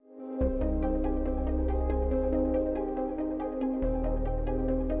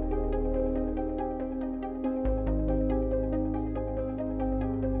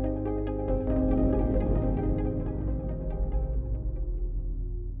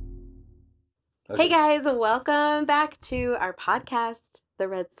Hey Okay. guys, welcome back to our podcast, The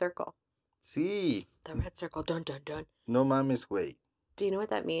Red Circle. See, The Red Circle, dun dun dun. no mames way. Do you know what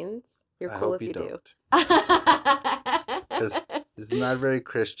that means? You're I cool hope if you you do. don't, because it's not very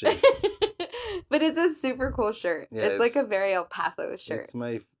Christian. But it's a super cool shirt. Yeah, It's like a very El Paso shirt.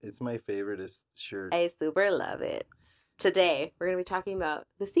 it's my favorite shirt. I super love it. Today, we're going to be talking about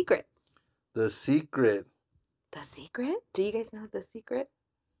The Secret. The secret. The Secret? Do you guys know The Secret?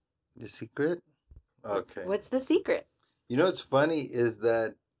 The secret. Okay. What's The Secret? You know what's funny is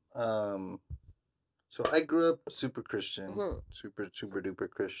that so I grew up super Christian, Mhm. super duper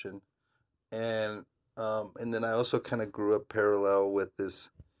Christian, and then I also kind of grew up parallel with this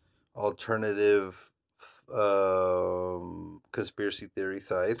alternative conspiracy theory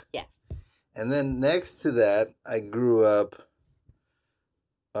side. Yes. And then next to that, I grew up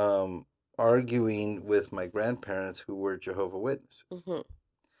arguing with my grandparents who were Jehovah Witnesses. Mhm.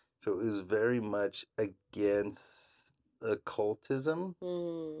 So it was very much against occultism,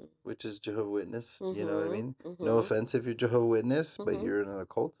 Mm. which is Jehovah Witness. You know what I mean? Mhm. No offense if you're Jehovah Witness, but Mhm. you're in an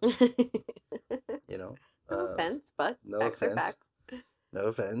occult. You know, No offense, but no facts are offense. facts. No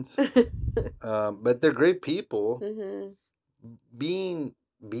offense. But they're great people. Mhm. Being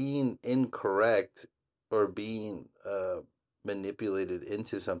incorrect or being manipulated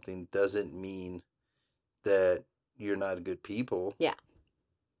into something doesn't mean that you're not good people. Yeah.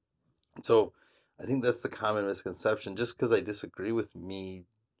 So I think that's the common misconception. Just because I disagree with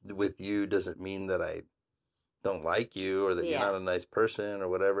you doesn't mean that I don't like you or that you're Yeah. not a nice person or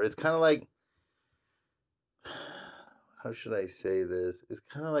whatever. It's kind of like, how should I say this? It's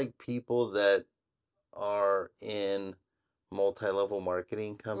kind of like people that are in multi-level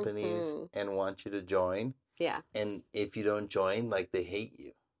marketing companies Mhm. and want you to join. Yeah. And if you don't join, like, they hate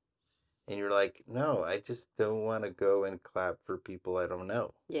you. And you're like, no, I just don't want to go and clap for people I don't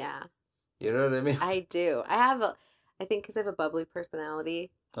know. Yeah. You know what I mean? I do. I think because I have a bubbly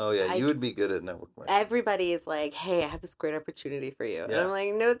personality, Oh, yeah, I you would be good at network marketing. everybody is like, "Hey, I have this great opportunity for you," and Yeah. I'm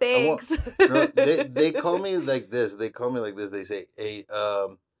like, "No, I want, thanks." no, they call me like this. They call me like this. They say, hey,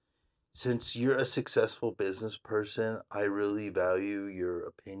 since you're a successful business person, I really value your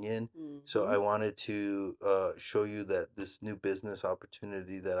opinion. So I Mhm. wanted to show you that this new business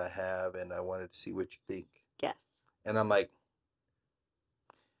opportunity that I have, and I wanted to see what you think. Yes. And I'm like,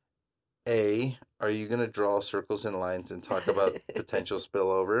 A, are you going to draw circles and lines and talk about potential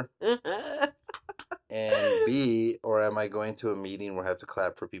spillover? And B, or am I going to a meeting where I have to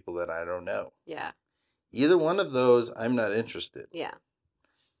clap for people that I don't know? Yeah. Either one of those, I'm not interested. Yeah.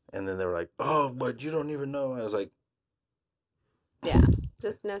 And then they were like, oh, but you don't even know. I was like, Yeah.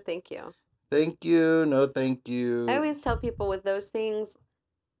 Just no, thank you. thank you. No, thank you. I always tell people with those things,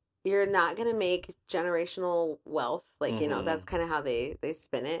 you're not gonna make generational wealth. Like, that's kind of how they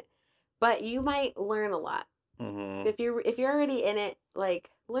spin it. But you might learn a lot. Mm-hmm. If you're already in it, like,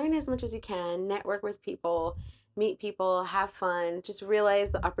 learn as much as you can, network with people, meet people, have fun. Just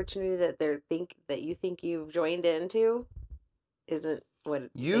realize the opportunity that you think you've joined into isn't what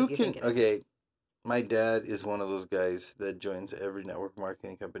You you can, think it is. okay, my dad is one of those guys that joins every network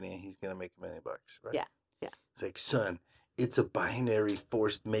marketing company and he's going to make $1 million, right? Yeah. Yeah. It's like, son, it's a binary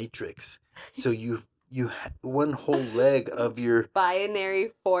forced matrix. So you one whole leg of your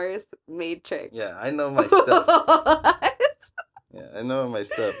Binary force matrix. Yeah, I know my stuff. What? Yeah, I know my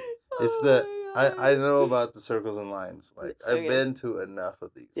stuff. It's Oh my I God. know about the circles and lines. Like, I've Okay. been to enough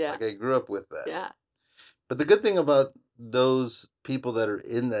of these. Yeah. Like, I grew up with that. Yeah. But the good thing about those people that are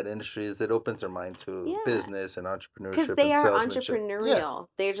in that industry is it opens their mind to Yeah. business and entrepreneurship Because they and are salesmanship. entrepreneurial. Yeah.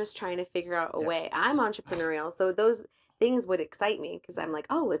 They're just trying to figure out a Yeah. way. I'm entrepreneurial, so those things would excite me because I'm like,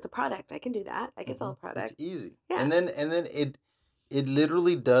 oh, it's a product. I can do that. I can sell a product. It's easy. Yeah. And then it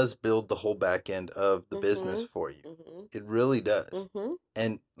literally does build the whole back end of the business for you. Mm-hmm. It really does. Mm-hmm.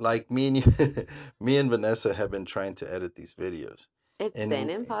 And like me and you, me and Vanessa have been trying to edit these videos. It's been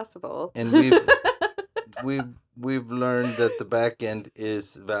impossible. And we've learned that the back end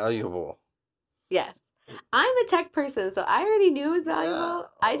is valuable. Yes. I'm a tech person, so I already knew it was valuable. Yeah.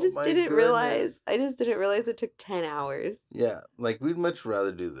 I Oh just my didn't goodness. realize. I just didn't realize it took 10 hours. Yeah, like, we'd much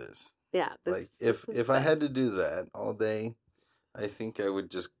rather do this. Yeah. Like, this is if I had to best. do that all day, I think I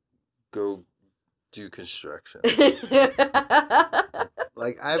would just go do construction.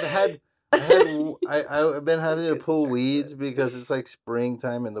 Like, I've been having to pull weeds because it's like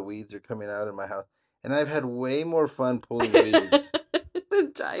springtime and the weeds are coming out in my house, and I've had way more fun pulling weeds.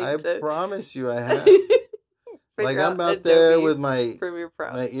 I promise you, I have. Like, I'm out there with my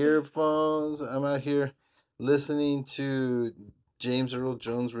earphones. I'm out here listening to James Earl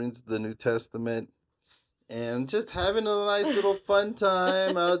Jones reads the New Testament and just having a nice little fun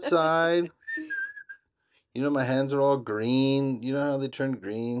time outside. You know, my hands are all green. You know how they turn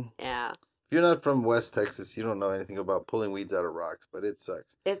green? Yeah. If you're not from West Texas, you don't know anything about pulling weeds out of rocks, but it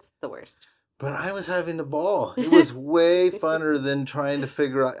sucks. It's the worst. But I was having the ball. It was way funner than trying to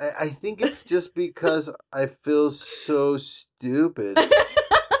figure out. I think it's just because I feel so stupid.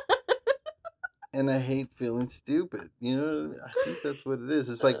 And I hate feeling stupid. You know, I think that's what it is.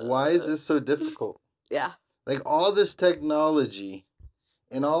 It's like, why is this so difficult? Yeah. Like all this technology,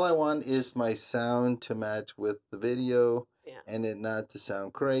 and all I want is my sound to match with the video and it not to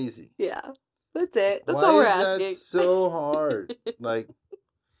sound crazy. Yeah. That's it. That's why all we're is asking. that so hard? Like,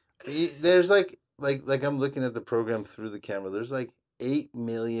 there's like I'm looking at the program through the camera. There's like 8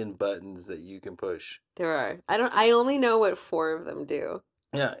 million buttons that you can push. There are. I only know what 4 of them do.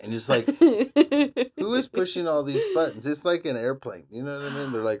 Yeah, and it's like, who is pushing all these buttons? It's like an airplane. You know what I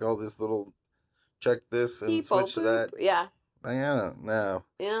mean? They're like all this little, check this and people, switch that. Yeah. I don't know.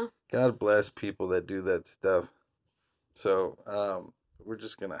 Yeah. God bless people that do that stuff. So, we're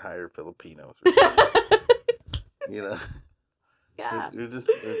just gonna hire Filipinos. You know. Yeah. We're just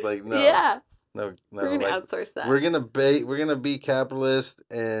like no. Yeah. No. We're gonna outsource that. We're gonna be capitalist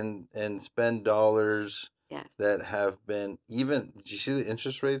and spend dollars. Yes. That have been even. Did you see the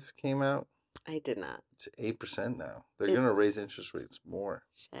interest rates came out? I did not. It's 8% now. They're gonna raise interest rates more.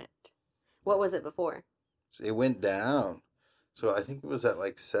 Shit. What was it before? It went down. So I think it was at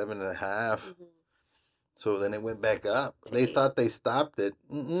like 7.5. Mm-hmm. So then it went back up. They thought they stopped it.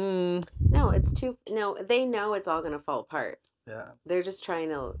 Mm-mm. No, it's too. No, they know it's all gonna fall apart. Yeah. They're just trying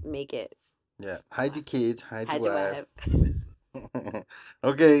to make it. Yeah. Hide your kids. Hide your wife.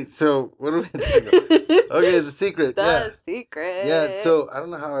 Okay, so what are we talking about? Okay, The Secret. The Secret. Yeah, so I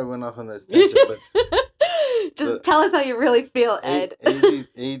don't know how I went off on this tangent, but just tell us how you really feel, Ed. ADD,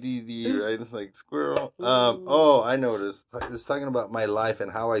 right? It's like squirrel. Oh, I know this. It's talking about my life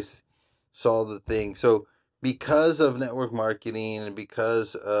and how I saw the thing. So because of network marketing and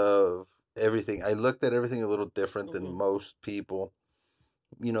because of everything, I looked at everything a little different than most people.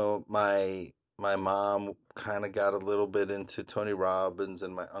 You know, my mom kind of got a little bit into Tony Robbins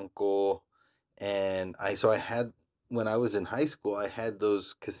and my uncle. And I had, when I was in high school, I had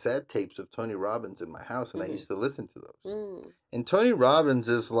those cassette tapes of Tony Robbins in my house and I used to listen to those. And Tony Robbins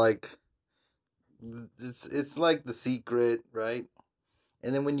is like, it's like The Secret, right?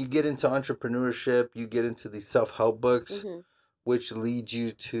 And then when you get into entrepreneurship, you get into these self-help books, which lead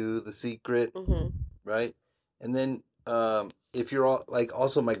you to The Secret, right? And then, if you're all like,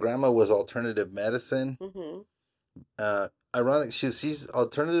 also my grandma was alternative medicine. Ironic, she's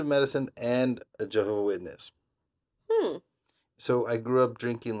alternative medicine and a Jehovah's Witness. So I grew up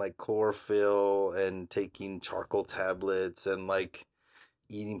drinking like chlorophyll and taking charcoal tablets and like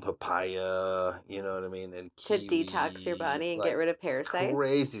eating papaya, you know what I mean, and kiwi, to detox your body and like, get rid of parasites.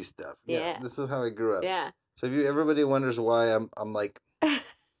 Crazy stuff. Yeah, this is how I grew up. Yeah. So if everybody wonders why I'm like.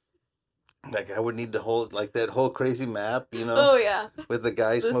 Like I would need to hold like that whole crazy map, you know? Oh yeah. With the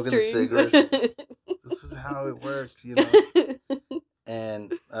guy smoking the cigarettes. This is how it works, you know?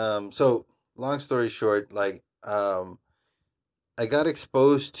 And so long story short, like I got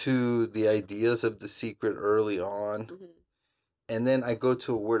exposed to the ideas of The Secret early on. And then I go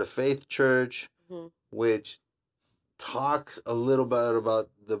to a Word of Faith church, which talks a little bit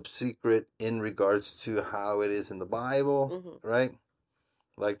about The Secret in regards to how it is in the Bible, right?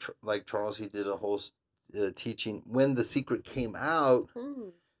 Like Charles, he did a whole teaching when The Secret came out,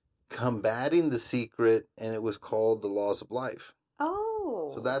 combating The Secret, and it was called The Laws of Life.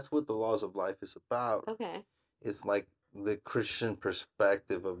 Oh. So that's what The Laws of Life is about. Okay. It's like the Christian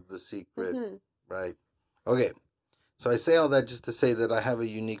perspective of The Secret, right? Okay. So I say all that just to say that I have a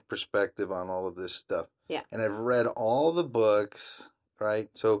unique perspective on all of this stuff. Yeah. And I've read all the books, right?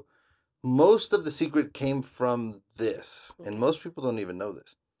 So most of The Secret came from this, and most people don't even know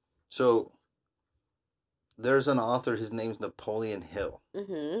this. So there's an author, his name's Napoleon Hill.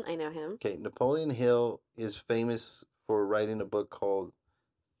 I know him. Okay, Napoleon Hill is famous for writing a book called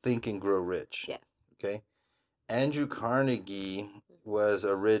Think and Grow Rich. Yes. Okay. Andrew Carnegie was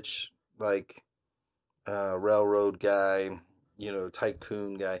a rich, like, railroad guy, you know,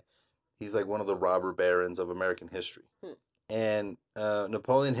 tycoon guy. He's like one of the robber barons of American history. And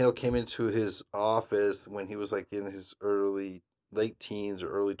Napoleon Hill came into his office when he was like in his late teens or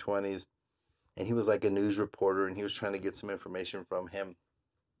early 20s. And he was like a news reporter and he was trying to get some information from him.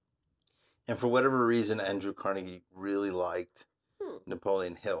 And for whatever reason, Andrew Carnegie really liked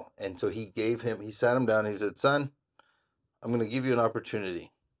Napoleon Hill. And so he sat him down and he said, son, I'm going to give you an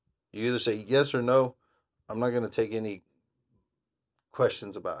opportunity. You either say yes or no. I'm not going to take any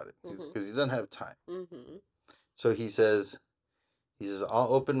questions about it because he doesn't have time. So he says, He says,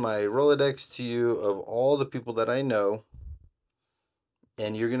 I'll open my Rolodex to you of all the people that I know,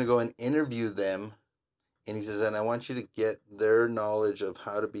 and you're going to go and interview them. And he says, and I want you to get their knowledge of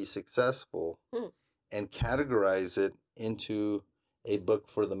how to be successful and categorize it into a book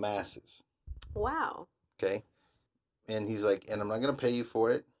for the masses. Wow. Okay. And he's like, and I'm not going to pay you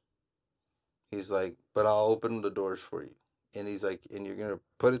for it. He's like, but I'll open the doors for you. And he's like, and you're going to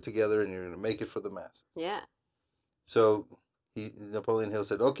put it together and you're going to make it for the masses. Yeah. So Napoleon Hill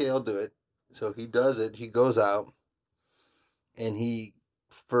said, okay, I'll do it. So he does it. He goes out and he,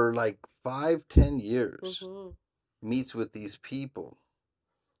 for like 5-10 years, meets with these people.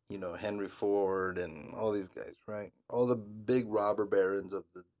 You know, Henry Ford and all these guys, right? All the big robber barons of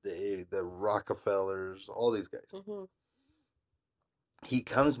the day, the Rockefellers, all these guys. He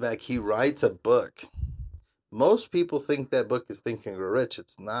comes back, he writes a book. Most people think that book is Think and Grow Rich.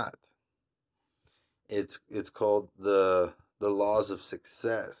 It's not. It's called the Laws of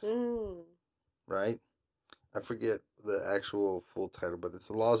Success, right? I forget the actual full title, but it's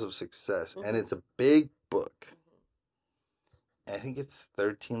the Laws of Success, and it's a big book. I think it's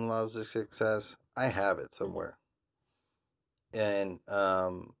 13 Laws of Success. I have it somewhere, and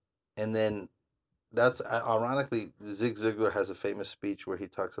then that's ironically Zig Ziglar has a famous speech where he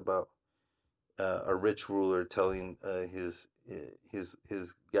talks about a rich ruler telling his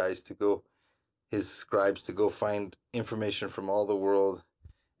guys to go, his scribes to go find information from all the world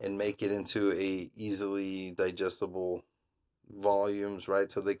and make it into a easily digestible volumes,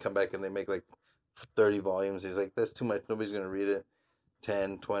 right? So they come back and they make like 30 volumes. He's like, that's too much. Nobody's going to read it.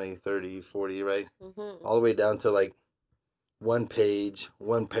 10, 20, 30, 40, right? All the way down to like one page,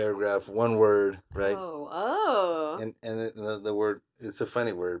 one paragraph, one word, right? Oh. And the word, it's a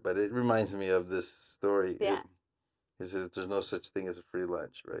funny word, but it reminds me of this story. Yeah. It says there's no such thing as a free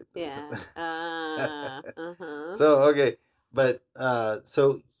lunch, right? Yeah. So, okay. But,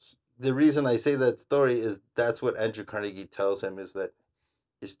 so the reason I say that story is that's what Andrew Carnegie tells him, is that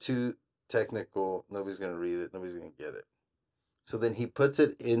it's too technical. Nobody's going to read it. Nobody's going to get it. So then he puts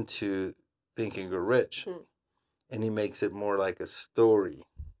it into Think and Grow Rich, and he makes it more like a story,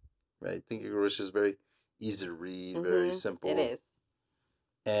 right? Think and Grow Rich is very easy to read, very simple. It is.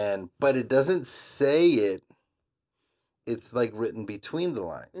 But it doesn't say it. It's like written between the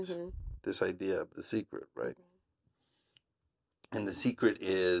lines. This idea of the secret, right? And the secret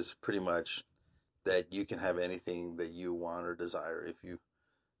is pretty much that you can have anything that you want or desire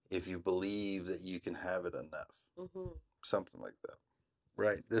if you believe that you can have it enough. Something like that.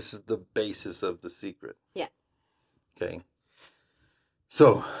 Right? This is the basis of the secret. Yeah. Okay.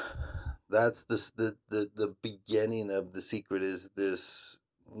 So that's the beginning of the secret, is this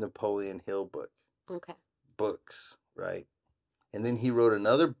Napoleon Hill book. Okay. Books, right? And then he wrote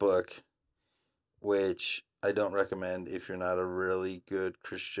another book, which I don't recommend if you're not a really good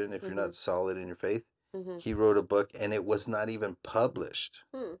Christian, if you're not solid in your faith. He wrote a book, and it was not even published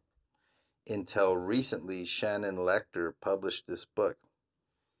until recently. Shannon Lecter published this book,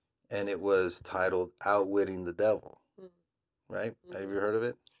 and it was titled Outwitting the Devil. Right? Have you heard of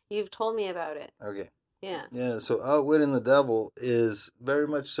it? You've told me about it. Okay. Yeah. Yeah, so Outwitting the Devil is very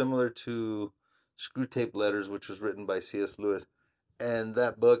much similar to Screwtape Letters, which was written by C.S. Lewis. And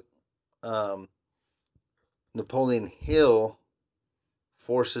that book, Napoleon Hill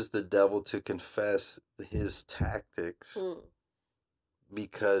forces the devil to confess his tactics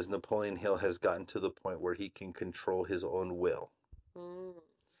because Napoleon Hill has gotten to the point where he can control his own will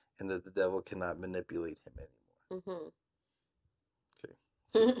and that the devil cannot manipulate him anymore. Okay.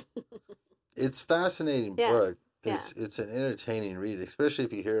 So it's a fascinating book. It's an entertaining read, especially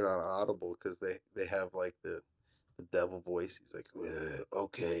if you hear it on Audible, because they have like the devil voice. He's like,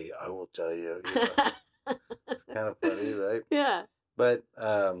 okay, I will tell you. It's kind of funny, right? Yeah. But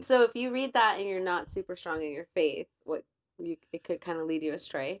so if you read that and you're not super strong in your faith, it could kind of lead you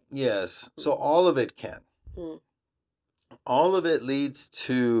astray. Yes. So all of it can. All of it leads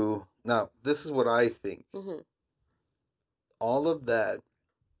to, now this is what I think. All of that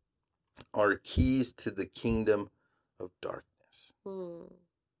are keys to the kingdom of darkness.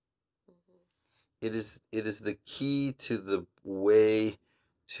 It is the key to the way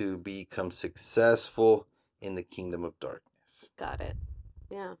to become successful in the kingdom of darkness. Got it.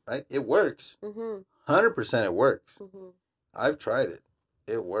 Yeah. Right? It works. 100% it works. I've tried it.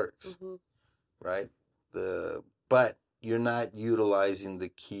 It works. Right? But you're not utilizing the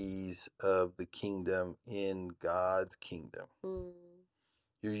keys of the kingdom in God's kingdom.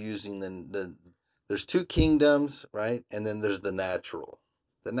 You're using there's two kingdoms, right? And then there's the natural.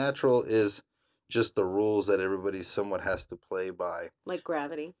 The natural is just the rules that everybody somewhat has to play by. Like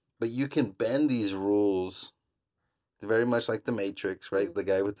gravity. But you can bend these rules very much like the Matrix, right? The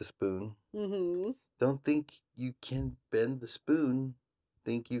guy with the spoon. Mm-hmm. Don't think you can bend the spoon.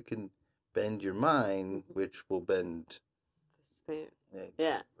 Think you can bend your mind, which will bend the spoon.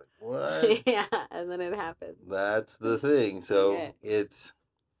 Yeah. Like, what? Yeah, and then it happens. That's the thing. So it's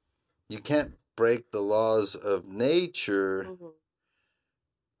you can't break the laws of nature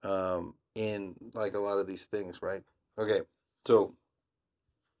in like a lot of these things, right? Okay, so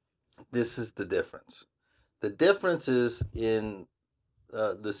this is the difference. The difference is in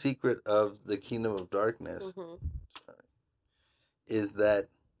the secret of the kingdom of darkness is that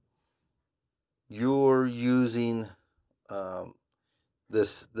you're using the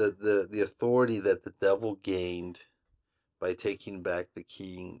authority that the devil gained by taking back the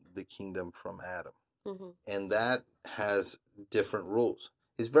kingdom from Adam, and that has different rules.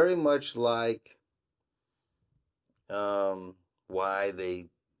 It's very much like why they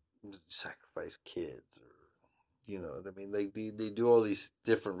sacrifice kids, or you know what I mean. They do all these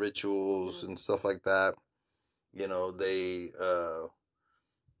different rituals and stuff like that. You know, they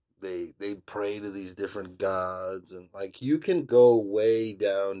pray to these different gods, and like you can go way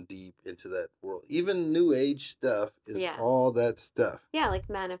down deep into that world. Even New Age stuff is all that stuff. Yeah, like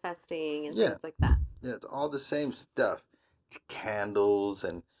manifesting and things like that. Yeah, it's all the same stuff. It's candles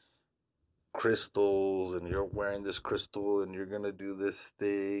and crystals, and you're wearing this crystal and you're gonna do this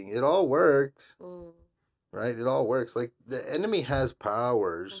thing. It all works. Right? It all works. Like the enemy has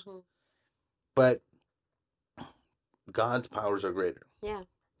powers, but God's powers are greater. Yeah.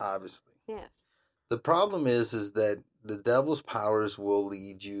 Obviously. Yes. The problem is that the devil's powers will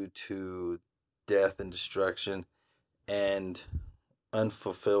lead you to death and destruction and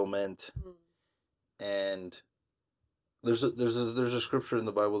unfulfillment. And there's a scripture in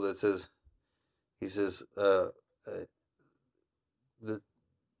the Bible that says, he says, the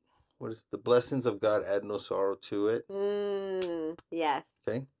blessings of God add no sorrow to it. Yes.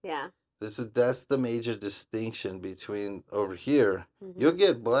 Okay. Yeah. That's the major distinction between over here. You'll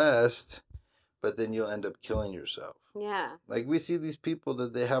get blessed, but then you'll end up killing yourself. Yeah. Like we see these people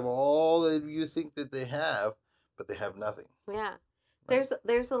that they have all that you think that they have, but they have nothing. Yeah. Right?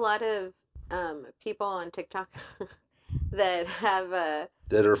 There's a lot of people on TikTok that have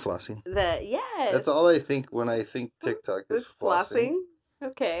that are flossing. That's all I think when I think TikTok is flossing.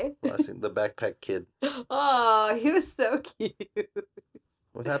 Okay. Flossing. The backpack kid. Oh, he was so cute.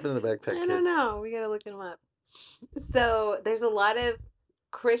 What happened to the backpack kid? I don't know. We gotta look him up. So there's a lot of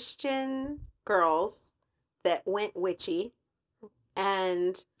Christian girls that went witchy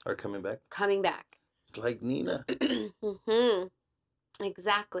and are coming back. It's like Nina.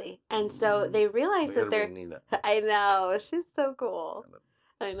 Exactly. And so they realize that they're Nina. I know. She's so cool.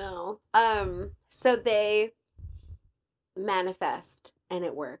 I know. So they manifest and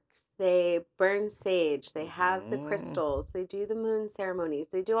it works. They burn sage, they have the crystals, they do the moon ceremonies,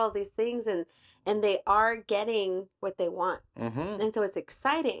 they do all these things, and they are getting what they want. And so it's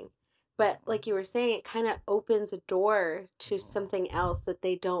exciting. But like you were saying, it kind of opens a door to something else that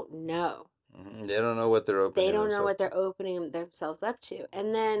they don't know. They don't know what they're opening. They don't know what they're opening themselves up to.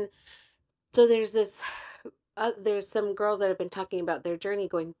 And then, so there's this there's some girls that have been talking about their journey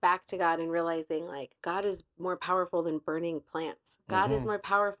going back to God and realizing like God is more powerful than burning plants. God is more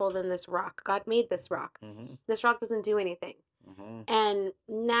powerful than this rock. God made this rock. This rock doesn't do anything. And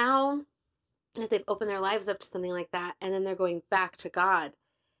now that they've opened their lives up to something like that, and then they're going back to God,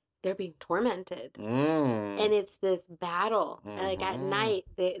 they're being tormented. And it's this battle. And like at night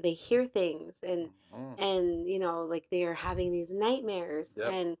they hear things and you know, like they are having these nightmares.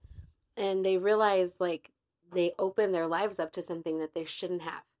 Yep. And they realize like they open their lives up to something that they shouldn't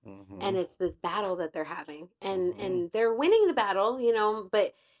have. And it's this battle that they're having. And they're winning the battle, you know,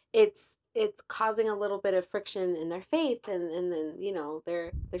 but it's causing a little bit of friction in their faith, and then, you know,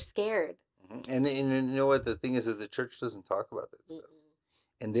 they're scared. And you know what the thing is that the church doesn't talk about that stuff.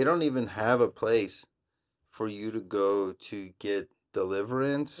 And they don't even have a place for you to go to get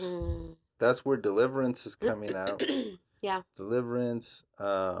deliverance. That's where deliverance is coming out. Yeah. Deliverance,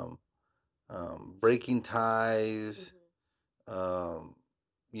 breaking ties,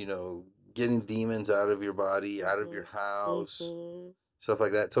 you know, getting demons out of your body, out of your house, stuff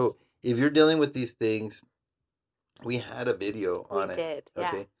like that. So if you're dealing with these things, we had a video on it. We did, yeah.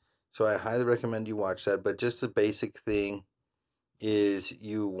 Okay. So I highly recommend you watch that. But just the basic thing is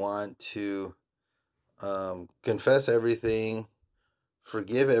you want to confess everything,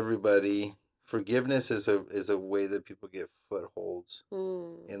 forgive everybody. Forgiveness is a way that people get footholds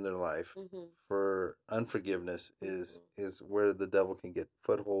in their life. For unforgiveness is where the devil can get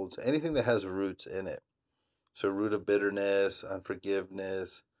footholds. Anything that has roots in it. So root of bitterness,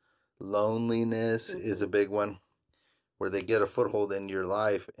 unforgiveness, loneliness is a big one. where they get a foothold in your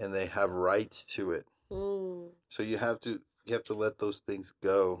life and they have rights to it. Mm. So you have to let those things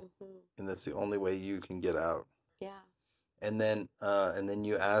go, Mm-hmm. and that's the only way you can get out. Yeah. And then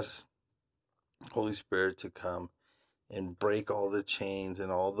you ask Holy Spirit to come and break all the chains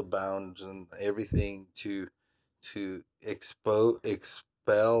and all the bounds and everything to expel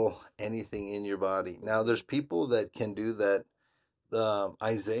anything in your body. Now, there's people that can do that.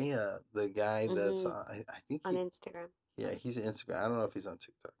 Isaiah, the guy that's I think on Instagram. Yeah, he's on Instagram. I don't know if he's on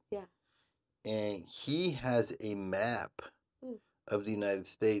TikTok. Yeah. And he has a map of the United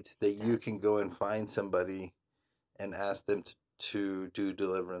States that you can go and find somebody and ask them to do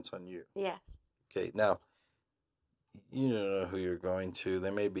deliverance on you. Yes. Okay, now, you don't know who you're going to.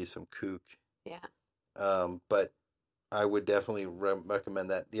 There may be some kook. Yeah. But I would definitely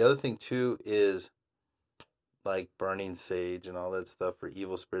recommend that. The other thing, too, is like burning sage and all that stuff for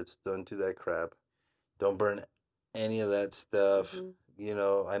evil spirits. Don't do that crap. Don't burn any of that stuff. Mm-hmm. You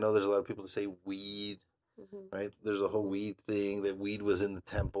know, I know there's a lot of people that say weed, right? There's a whole weed thing, that weed was in the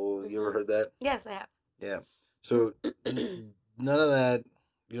temple. You ever heard that? Yes, I have. Yeah. So none of that.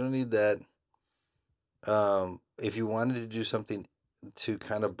 You don't need that. If you wanted to do something to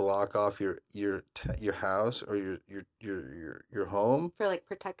kind of block off your house or your home for like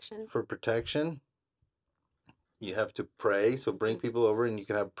protection. For protection, you have to pray. So bring people over and you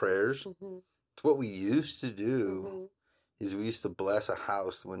can have prayers. It's what we used to do. Is we used to bless a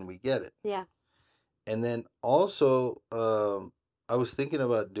house when we get it. Yeah. And then also, I was thinking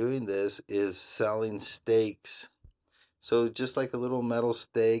about doing this, is selling stakes. So just like a little metal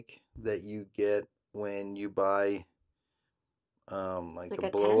stake that you get when you buy, like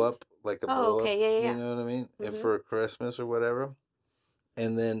a blow up, Yeah. You know what I mean? And for Christmas or whatever.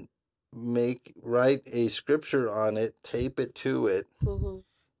 And then write a scripture on it, tape it to it,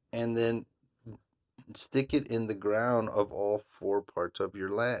 and then stick it in the ground of all 4 parts of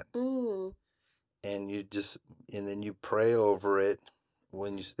your land. And then you pray over it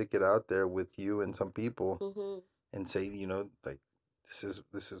when you stick it out there with you and some people, and say, you know, like, this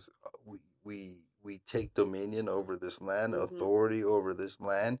is we take dominion over this land, authority over this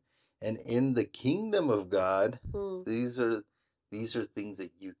land, and in the kingdom of God, these are things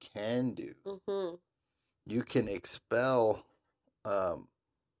that you can do. You can expel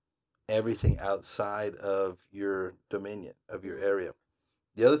everything outside of your dominion, of your area.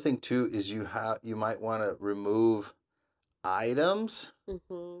 The other thing too is you might want to remove items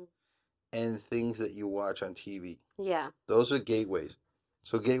and things that you watch on TV. Yeah. Those are gateways.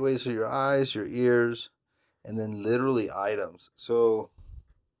 So gateways are your eyes, your ears, and then literally items. So.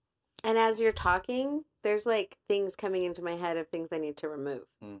 And as you're talking, there's like things coming into my head of things I need to remove.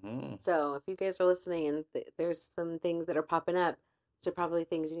 So if you guys are listening and there's some things that are popping up, so probably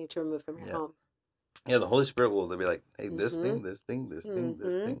things you need to remove from your home. Yeah, the Holy Spirit will. They'll be like, hey, this thing, this thing, this thing,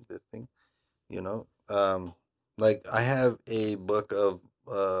 this thing, this thing. You know, like I have a book of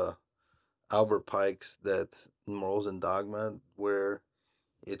Albert Pike's that's Morals and Dogma, where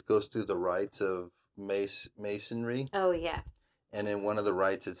it goes through the rites of Masonry. Oh, yes. And in one of the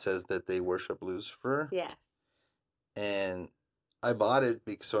rites, it says that they worship Lucifer. Yes. And I bought it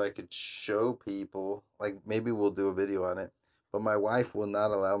so I could show people, like maybe we'll do a video on it. But my wife will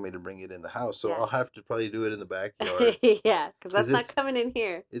not allow me to bring it in the house. So I'll have to probably do it in the backyard. Yeah, because that's not coming in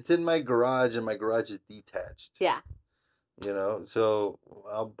here. It's in my garage, and my garage is detached. Yeah. You know, so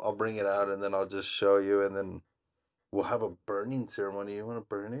I'll bring it out, and then I'll just show you, and then we'll have a burning ceremony. You want to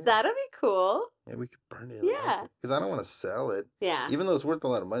burn it? That'd be cool. Yeah, we could burn it. Yeah. Because I don't want to sell it. Yeah. Even though it's worth a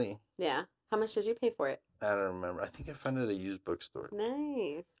lot of money. Yeah. How much did you pay for it? I don't remember. I think I found it at a used bookstore.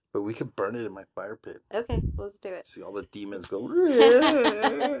 Nice. But we could burn it in my fire pit. Okay, let's do it. See all the demons go.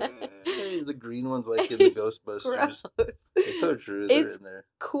 The green ones, like in the Ghostbusters. Gross. It's so true. They're in there.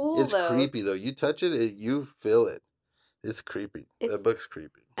 Cool. It's creepy though. You touch it, you feel it. It's creepy. The book's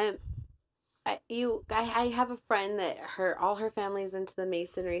creepy. I have a friend that all her family's into the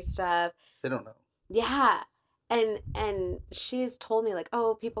masonry stuff. They don't know. Yeah. And she's told me, like,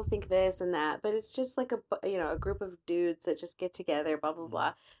 oh, people think this and that, but it's just like a group of dudes that just get together, blah blah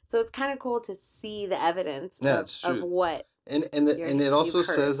blah. So it's kind of cool to see the evidence of what. And it also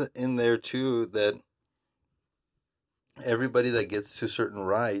says in there too that everybody that gets to certain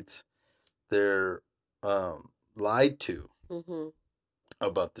rights, they're lied to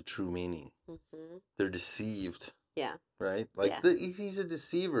about the true meaning. They're deceived. Yeah. Right. Like he's a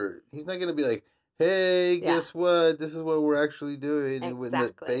deceiver. He's not gonna be like, hey, guess what? This is what we're actually doing in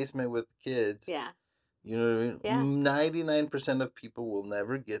the basement with the kids. Yeah. You know what I mean? Yeah. 99% of people will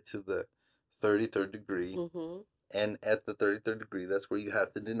never get to the 33rd degree. And at the 33rd degree, that's where you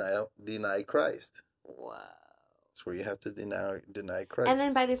have to deny Christ. Wow. It's where you have to deny Christ. And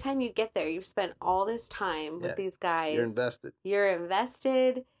then by the time you get there, you've spent all this time with these guys. You're invested. You're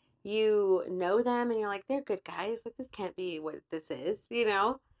invested. You know them, and you're like, they're good guys. Like, this can't be what this is, you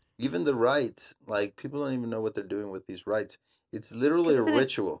know? Even the rites, like, people don't even know what they're doing with these rites. It's literally a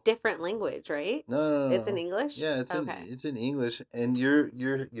ritual. Different language, right? No. It's in English? Yeah, it's in English, and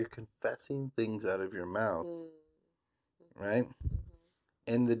you're confessing things out of your mouth. Right?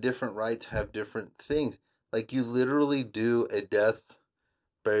 And the different rites have different things. Like, you literally do a death,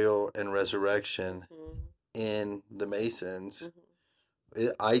 burial, and resurrection in the Masons.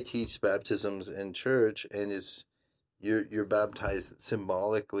 I teach baptisms in church, and you're baptized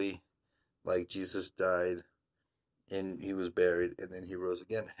symbolically, like Jesus died, and he was buried, and then he rose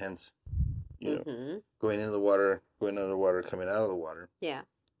again. Hence, going into the water, coming out of the water. Yeah.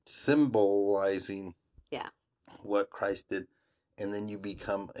 Symbolizing. Yeah. What Christ did. And then you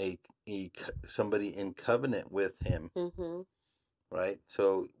become somebody in covenant with him, right?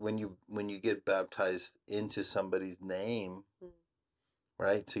 So when you get baptized into somebody's name,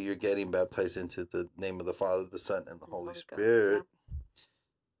 right? So you're getting baptized into the name of the Father, the Son, and the Holy Spirit.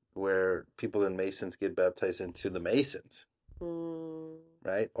 Where people in Masons get baptized into the Masons,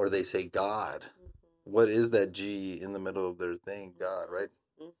 right? Or they say God. What is that G in the middle of their thing? God, right?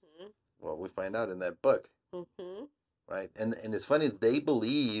 Well, we find out in that book. Right, and it's funny, they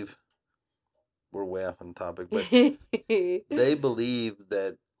believe, we're way off on topic, but they believe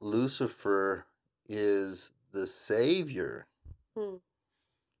that Lucifer is the savior.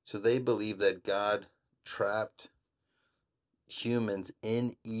 So they believe that God trapped humans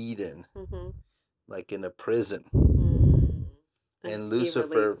in Eden, like in a prison. And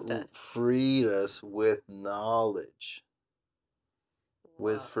Lucifer freed us with knowledge,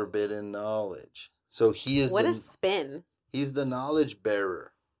 with forbidden knowledge. So he is a spin. He's the knowledge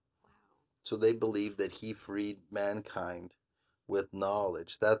bearer. Wow. So they believe that he freed mankind with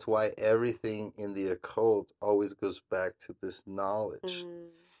knowledge. That's why everything in the occult always goes back to this knowledge.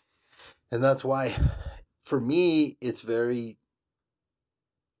 And that's why, for me, it's very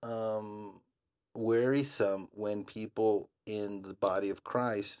wearisome when people in the body of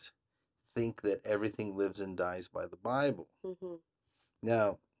Christ think that everything lives and dies by the Bible.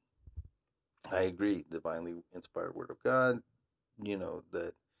 Now, I agree, divinely inspired word of God,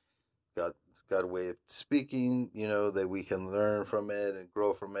 that God's got a way of speaking, that we can learn from it and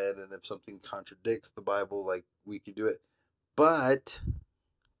grow from it. And if something contradicts the Bible, like, we could do it. But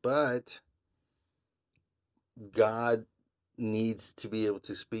God needs to be able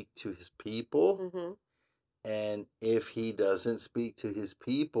to speak to his people. And if he doesn't speak to his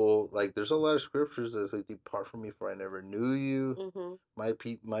people, like, there's a lot of scriptures that say, depart from me, for I never knew you.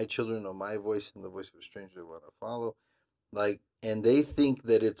 My children know my voice, and the voice of a stranger they will not follow. Like, and they think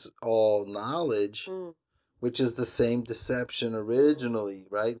that it's all knowledge, which is the same deception originally,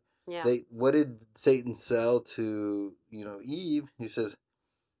 right? Yeah. What did Satan sell to, Eve? He says,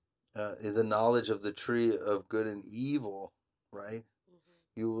 is the knowledge of the tree of good and evil, right?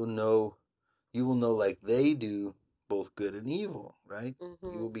 You will know like they do, both good and evil, right?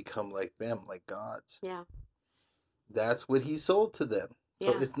 You will become like them, like gods. Yeah. That's what he sold to them.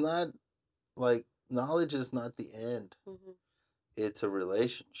 So it's not like, knowledge is not the end. It's a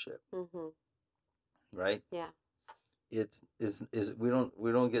relationship. Right? Yeah. It's we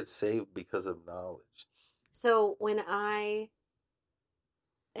don't get saved because of knowledge. So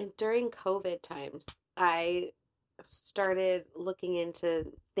during COVID times, I started looking into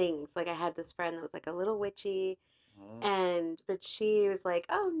things. Like, I had this friend that was like a little witchy, but she was like,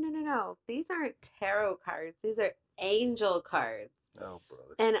 oh, no, these aren't tarot cards, these are angel cards. Oh,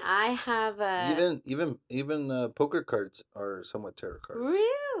 brother. And I have even poker cards are somewhat tarot cards.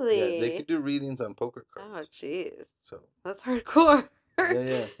 Really? Yeah, they could do readings on poker cards. Oh, jeez. So that's hardcore.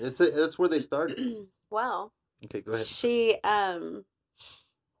 Yeah. That's where they started. Well, okay, go ahead.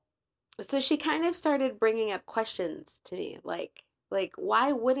 So she kind of started bringing up questions to me, like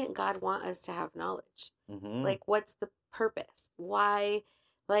why wouldn't God want us to have knowledge? Like, what's the purpose? Why,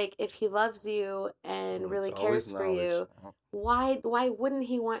 like, if he loves you and really cares for you, why wouldn't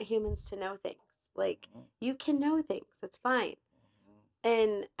he want humans to know things? Like, you can know things, it's fine.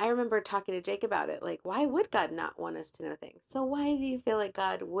 And I remember talking to Jake about it, like, why would God not want us to know things? So why do you feel like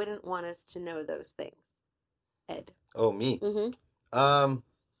God wouldn't want us to know those things, Ed? Oh, me?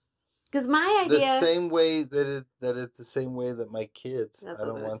 Because my idea, the same way that it's the same way that my kids, I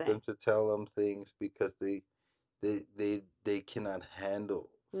don't want them to tell them things because they cannot handle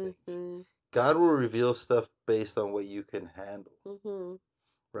things. God will reveal stuff based on what you can handle,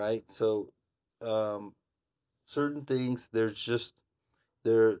 right? So certain things, there's just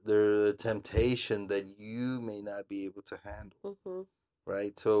they're a temptation that you may not be able to handle,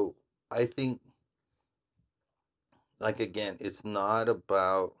 right? So I think, like, again, it's not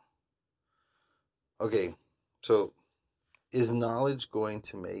about, okay, so is knowledge going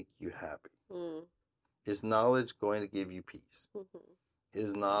to make you happy? Is knowledge going to give you peace?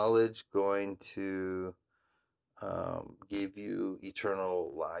 Is knowledge going to give you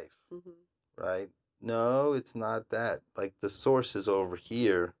eternal life? Right? No, it's not that. Like, the source is over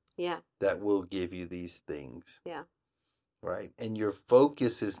here. Yeah. That will give you these things. Yeah. Right? And your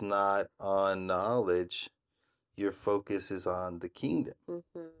focus is not on knowledge. Your focus is on the kingdom.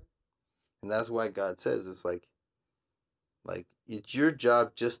 And that's why God says it's like it's your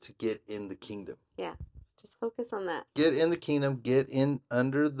job just to get in the kingdom. Yeah. Just focus on that. Get in the kingdom, get in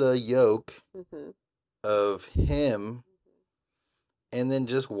under the yoke of him, and then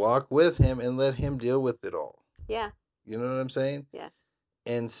just walk with him and let him deal with it all. Yeah. You know what I'm saying? Yes.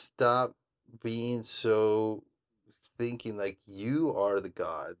 And stop being so thinking like you are the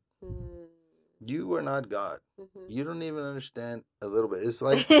God. You are not God. You don't even understand a little bit. It's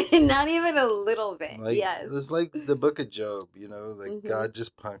like not even a little bit. Like, yes. It's like the book of Job, like God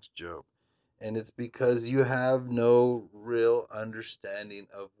just punched Job. And it's because you have no real understanding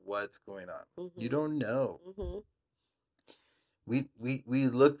of what's going on. You don't know. We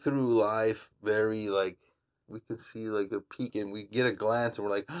look through life very like, we can see like a peek and we get a glance and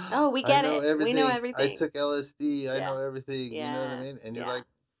we're like, oh, we get it. Everything. We know everything. I took LSD. I know everything. You know what I mean? And you're like,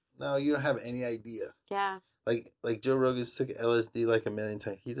 no, you don't have any idea. Yeah. Like Joe Rogan's took LSD like a million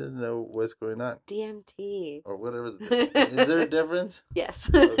times. He doesn't know what's going on. DMT. Or whatever. Is there a difference? Yes.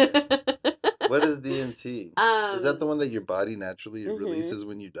 Okay. What is DMT? Is that the one that your body naturally releases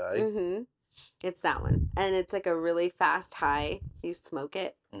when you die? It's that one. And it's like a really fast high. You smoke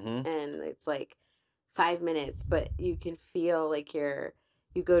it. And it's like 5 minutes. But you can feel like you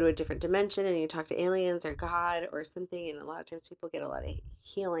go to a different dimension and you talk to aliens or God or something. And a lot of times people get a lot of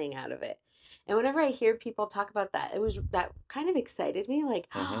healing out of it. And whenever I hear people talk about that, that kind of excited me, like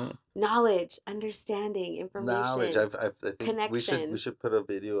knowledge, understanding, information, knowledge. I think connection. We should put a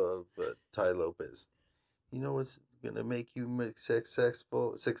video of Ty Lopez. You know what's gonna make you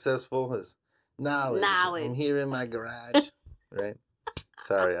successful is knowledge. I'm here in my garage, right?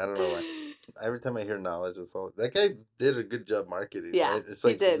 Sorry, I don't know why. Every time I hear knowledge, it's all that guy did a good job marketing. Yeah, right? It's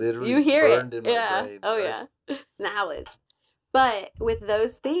like literally you hear burned it. in my brain. Oh right? Yeah, knowledge. But with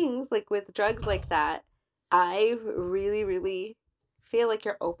those things, like with drugs like that, I really, really feel like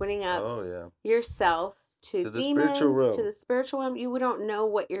you're opening up yourself to demons, to the spiritual realm. You don't know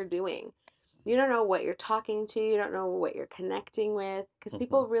what you're doing. You don't know what you're talking to. You don't know what you're connecting with. Because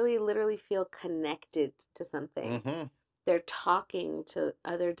people really, literally feel connected to something. They're talking to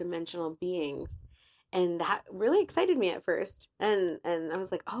other dimensional beings. And that really excited me at first. And I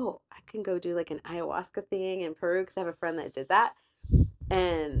was like, oh, I can go do like an ayahuasca thing in Peru because I have a friend that did that.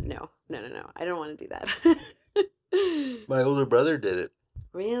 And no. I don't want to do that. My older brother did it.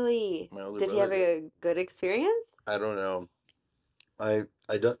 Really? Did he have a good experience? I don't know.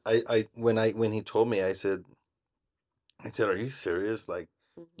 When he told me, I said, are you serious? Like,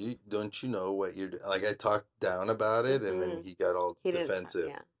 don't you know what you're doing? Like, I talked down about it, and then he got all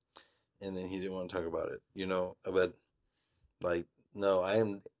defensive. And then he didn't want to talk about it, but like, no, I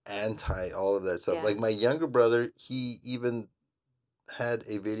am anti all of that stuff. Yeah. Like my younger brother, he even had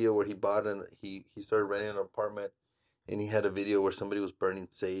a video where he he started renting an apartment and he had a video where somebody was burning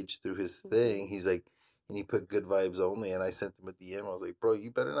sage through his thing. He's like, and he put good vibes only. And I sent him a DM. I was like, bro,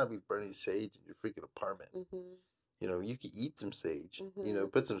 you better not be burning sage in your freaking apartment. You can eat some sage,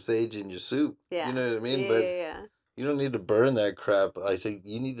 put some sage in your soup. Yeah. You know what I mean? Yeah. You don't need to burn that crap. I say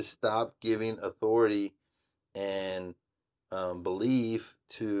you need to stop giving authority and belief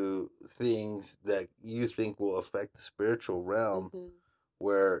to things that you think will affect the spiritual realm,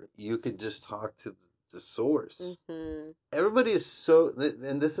 where you could just talk to the source. Everybody is so,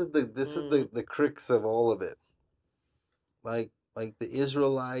 and this is the crux of all of it. Like the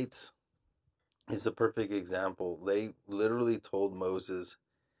Israelites is a perfect example. They literally told Moses,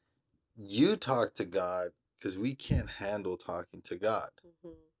 "You talk to God." Because we can't handle talking to God.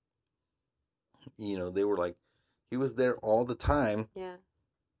 They were like, he was there all the time. Yeah.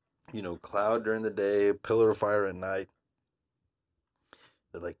 Cloud during the day, pillar of fire at night.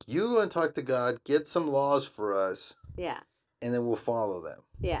 They're like, you want to talk to God, get some laws for us. Yeah. And then we'll follow them.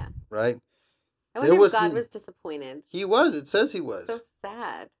 Yeah. Right? I wonder if God was disappointed. He was. It says he was. So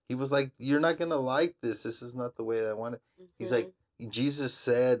sad. He was like, you're not going to like this. This is not the way I want it. He's like, Jesus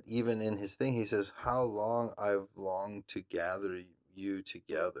said, even in his thing, he says, how long I've longed to gather you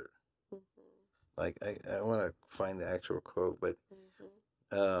together. Like, I want to find the actual quote, but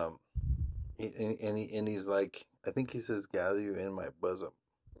and he's like, I think he says, "Gather you in my bosom,"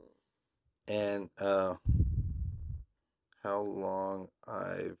 and how long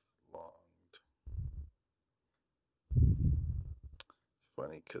I've longed. It's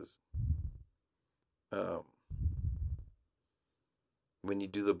funny because um, when you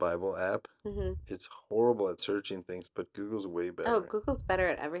do the Bible app, it's horrible at searching things, but Google's way better. Oh, Google's better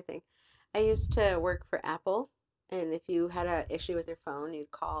at everything. I used to work for Apple, and if you had an issue with your phone,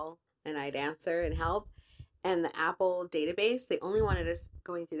 you'd call and I'd answer and help. And the Apple database, they only wanted us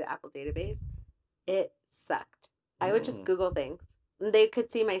going through the Apple database. It sucked. I would just Google things. They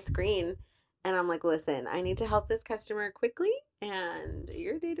could see my screen, and I'm like, listen, I need to help this customer quickly, and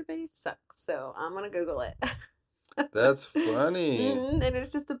your database sucks, so I'm going to Google it. That's funny. And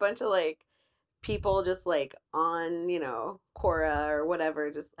it's just a bunch of like people just like on, Quora or whatever,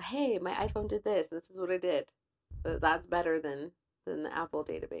 just, hey, my iPhone did this. This is what I did. That's better than the Apple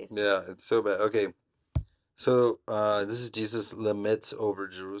database. Yeah, it's so bad. Okay. So this is Jesus laments over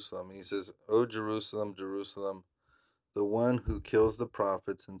Jerusalem. He says, "O Jerusalem, Jerusalem, the one who kills the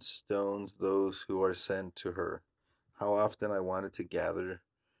prophets and stones those who are sent to her. How often I wanted to gather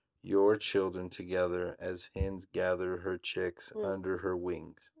your children together as hens gather her chicks under her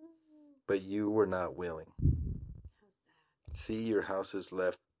wings. But you were not willing. See, your house is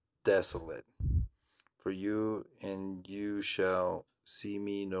left desolate for you, and you shall see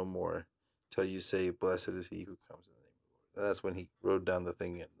me no more till you say, blessed is he who comes in the name of the Lord." That's when he rode down the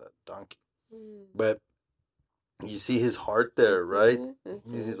thing in the donkey. But you see his heart there, right?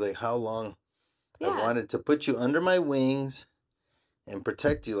 He's like, how long I wanted to put you under my wings and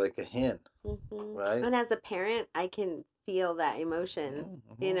protect you like a hen, right? And as a parent, I can feel that emotion,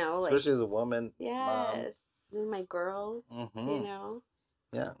 especially as a woman. Yes, mom. My girls,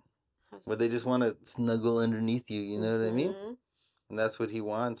 Yeah, where they just want to snuggle underneath you, you know what I mean? And that's what he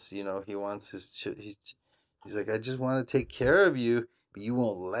wants, He wants he's like, I just want to take care of you, but you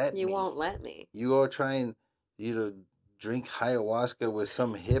won't let me. You won't let me. You go try and, drink ayahuasca with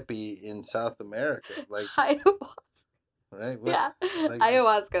some hippie in South America. Like ayahuasca. Right? Yeah. Like,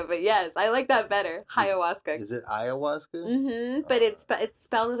 ayahuasca, but yes, I like that better. Ayahuasca. Is it ayahuasca? But it's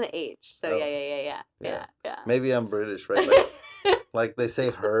spelled with an H. So yeah. Maybe I'm British, right? Like they say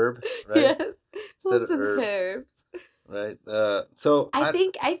herb, right? Yes. Instead of herbs. Right. So I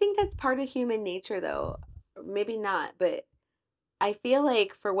think that's part of human nature, though. Maybe not, but I feel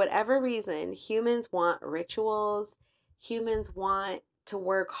like for whatever reason, humans want rituals. Humans want to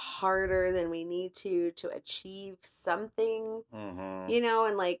work harder than we need to achieve something,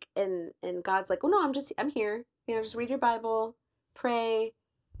 and like, and God's like, well, no, I'm here, just read your Bible, pray,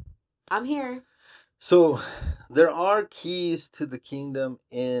 I'm here. So there are keys to the kingdom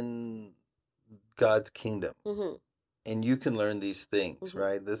in God's kingdom, and you can learn these things,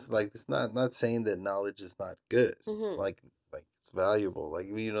 right? This it's not saying that knowledge is not good, like it's valuable, like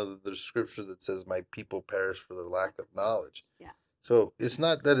the scripture that says my people perish for their lack of knowledge. Yeah. So it's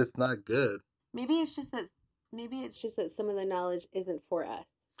not that it's not good. Maybe it's just that some of the knowledge isn't for us.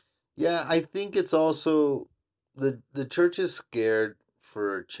 Yeah, I think it's also the church is scared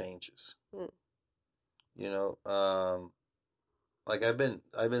for changes. Like I've been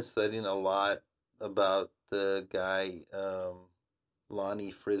studying a lot about the guy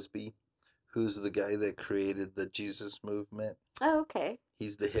Lonnie Frisbee, who's the guy that created the Jesus movement. Oh, okay.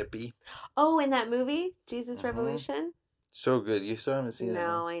 He's the hippie. Oh, in that movie, Jesus Revolution? So good. You still haven't seen it?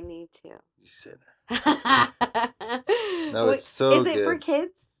 No, I need to. You sinner. No, it's so good. Is it for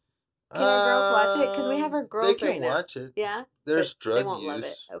kids? Can our girls watch it? Because we have our girls right now. They can watch it. Yeah? There's drug use. They won't love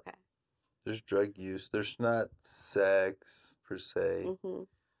it. Okay. There's drug use. There's not sex, per se.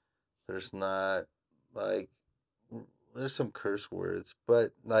 There's not, there's some curse words,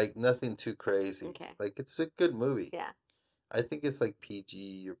 but, nothing too crazy. Okay. It's a good movie. Yeah. I think it's,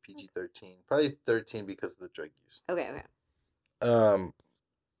 PG or PG-13. Probably 13 because of the drug use. Okay. And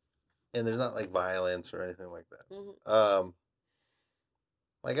there's not, violence or anything like that.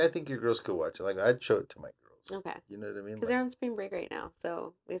 I think your girls could watch it. I'd show it to my girls. Okay. You know what I mean? Because they're on spring break right now,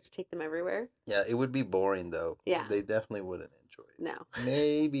 so we have to take them everywhere. Yeah, it would be boring, though. Yeah. They definitely wouldn't enjoy it. No.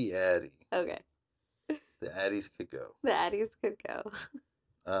 Maybe Addie. Okay. The Addies could go. The Addies could go.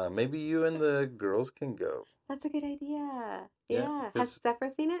 Maybe you and the girls can go. That's a good idea. Yeah. Has Zephyr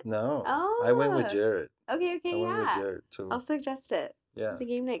seen it? No. Oh. I went with Jared. Okay, I went with Jared, too. I'll suggest it. Yeah. The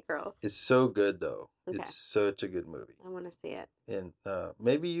Game Night Girls. It's so good, though. Okay. It's such a good movie. I want to see it. And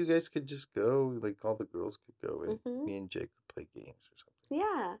maybe you guys could just go. All the girls could go, and me and Jake could play games or something.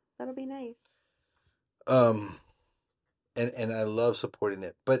 Yeah, that'll be nice. And I love supporting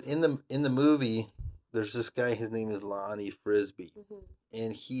it. But in the movie, there's this guy, his name is Lonnie Frisbee,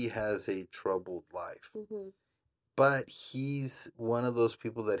 and he has a troubled life. But he's one of those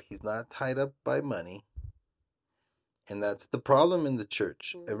people that he's not tied up by money. And that's the problem in the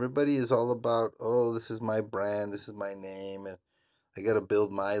church. Everybody is all about, oh, this is my brand, this is my name, and I got to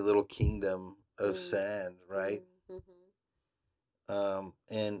build my little kingdom of sand, right?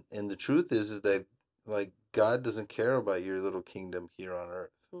 And the truth is that, like, God doesn't care about your little kingdom here on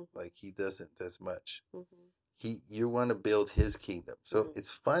earth. Like, he doesn't as much. You want to build his kingdom. So it's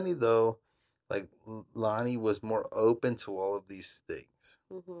funny, though, like, Lonnie was more open to all of these things.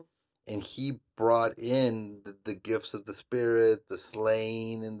 And he brought in the gifts of the Spirit, the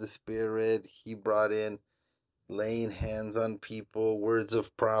slaying in the Spirit. He brought in laying hands on people, words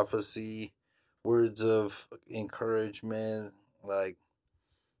of prophecy, words of encouragement, like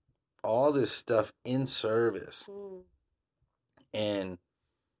all this stuff in service. And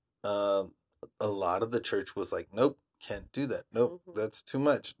a lot of the church was like, nope, can't do that. Nope, that's too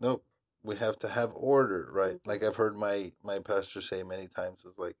much. Nope, we have to have order, right? Like I've heard my pastor say many times,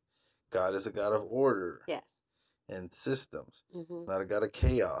 is like, God is a God of order. Yes. And systems, not a God of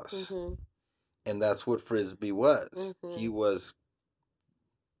chaos. And that's what Frisbee was. He was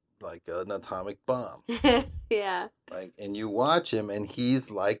like an atomic bomb. Yeah. Like, and you watch him, and he's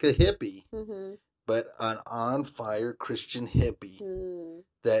like a hippie, but an on fire Christian hippie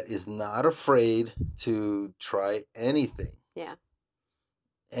that is not afraid to try anything. Yeah.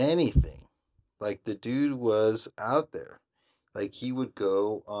 Anything. Like, the dude was out there. Like, he would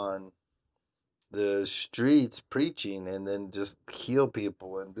go on the streets preaching and then just heal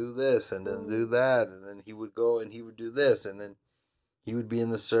people and do this and then do that, and then he would go and he would do this, and then he would be in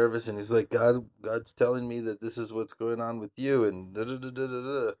the service and he's like, God's telling me that this is what's going on with you, and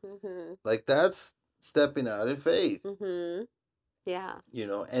like, that's stepping out in faith. Yeah. You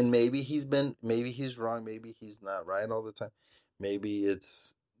know, and maybe he's wrong, maybe he's not right all the time, maybe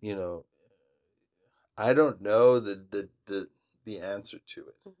it's, you know, I don't know the answer to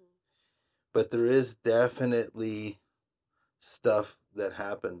it. But there is definitely stuff that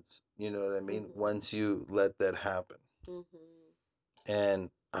happens, you know what I mean, once you let that happen. And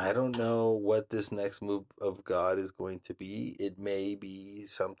I don't know what this next move of God is going to be. It may be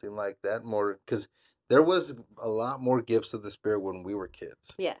something like that, more, because there was a lot more gifts of the Spirit when we were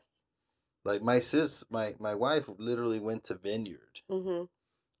kids. Yes. Like my wife literally went to Vineyard.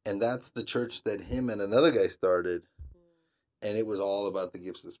 And that's the church that him and another guy started. And it was all about the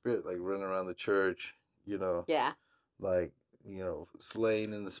gifts of the Spirit, like running around the church, you know. Yeah. Like, you know,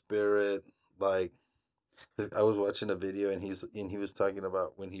 slaying in the Spirit. Like, I was watching a video, and he was talking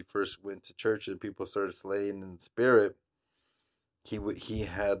about when he first went to church and people started slaying in the Spirit. He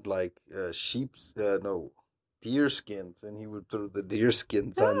had like deer skins, and he would throw the deer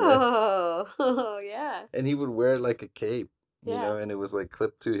skins on them. Oh, yeah. And he would wear it like a cape. You know, and it was like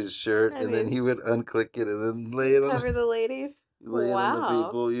clipped to his shirt, and then he would unclick it and then lay it on cover the ladies. Lay it on the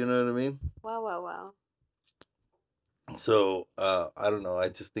people, you know what I mean? Wow. So, I don't know. I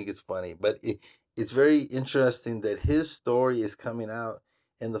just think it's funny. But it's very interesting that his story is coming out.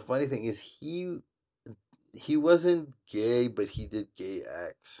 And the funny thing is he wasn't gay, but he did gay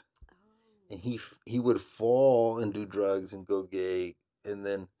acts. And he would fall and do drugs and go gay, and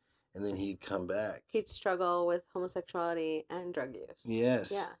then he'd come back. He'd struggle with homosexuality and drug use.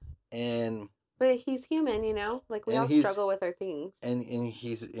 Yes. Yeah. But he's human, you know? Like, we all struggle with our things. And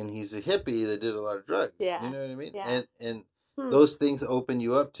he's a hippie that did a lot of drugs. Yeah. You know what I mean? Yeah. And those things open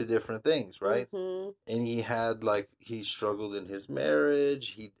you up to different things, right? And he struggled in his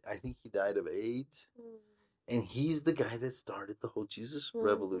marriage. I think he died of AIDS. And he's the guy that started the whole Jesus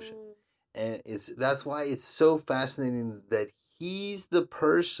revolution. And that's why it's so fascinating that he's the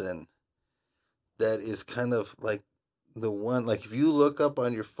person that is kind of like the one, like, if you look up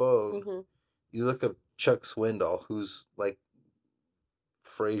on your phone, you look up Chuck Swindoll, who's like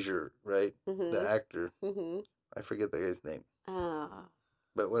Frasier, right? The actor. I forget the guy's name.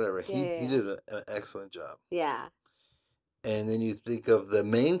 But whatever. He did an excellent job. Yeah. And then you think of the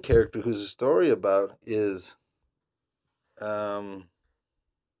main character who's a story about is, I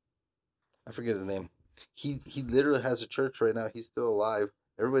forget his name. He literally has a church right now. He's still alive.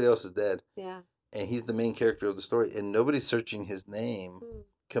 Everybody else is dead. Yeah. And he's the main character of the story. And nobody's searching his name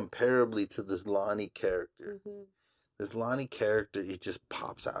comparably to this Lonnie character. This Lonnie character, he just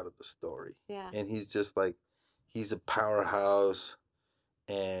pops out of the story. Yeah. And he's just like, he's a powerhouse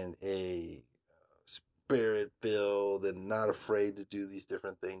and a spirit-filled and not afraid to do these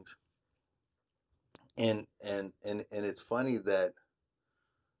different things. And it's funny that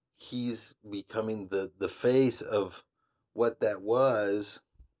he's becoming the face of what that was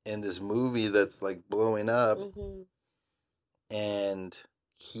in this movie that's like blowing up, Mm-hmm. and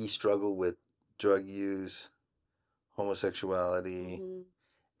he struggled with drug use, homosexuality, Mm-hmm.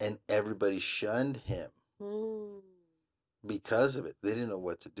 and everybody shunned him Mm-hmm. because of it. They didn't know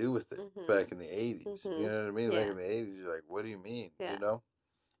what to do with it Mm-hmm. back in the 80s. You know what I mean? Yeah. Back in the 80s, you're like, what do you mean? Yeah. You know?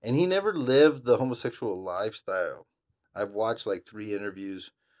 And he never lived the homosexual lifestyle. I've watched like 3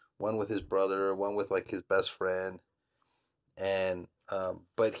 interviews, one with his brother, one with like his best friend, and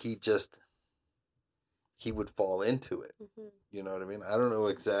but he would fall into it. Mm-hmm. You know what I mean? I don't know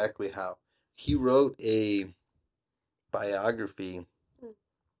exactly how. He wrote a biography,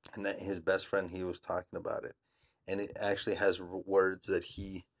 and that his best friend, he was talking about it, and it actually has words that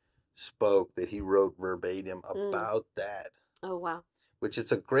he spoke, that he wrote verbatim about that. Oh, wow. Which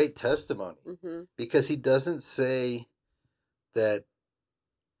it's a great testimony, Mm-hmm. because he doesn't say that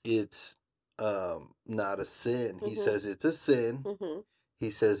it's not a sin. He says it's a sin. Mm-hmm. He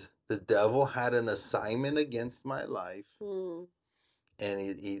says the devil had an assignment against my life, Mm. and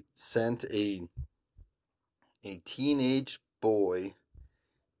he sent a teenage boy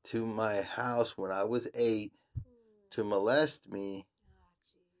to my house when I was 8 to molest me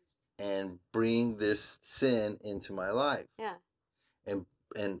and bring this sin into my life. Yeah.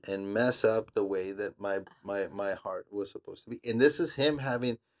 And mess up the way that my heart was supposed to be. And this is him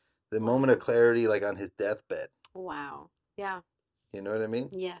having the moment of clarity, like on his deathbed. Wow. Yeah. You know what I mean?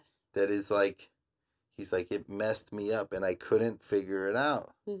 Yes. That is like, he's like, it messed me up and I couldn't figure it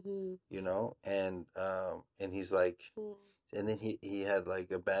out. Mm-hmm. You know? And he's like, and then he had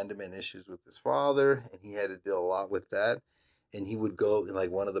like abandonment issues with his father, and he had to deal a lot with that. And he would go, and like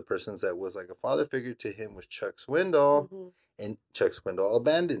one of the persons that was like a father figure to him was Chuck Swindoll, and Chuck Swindoll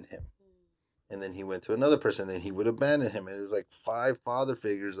abandoned him. And then he went to another person, and he would abandon him. And it was like 5 father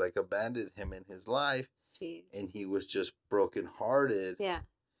figures like abandoned him in his life. Jeez. And he was just brokenhearted. Yeah.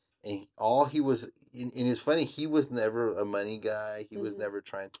 And all he was, and it's funny, he was never a money guy. He was never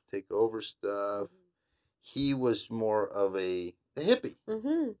trying to take over stuff. He was more of a hippie.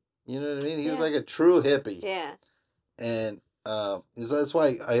 You know what I mean? He was like a true hippie. Yeah. And that's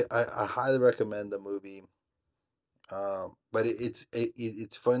why I highly recommend the movie. But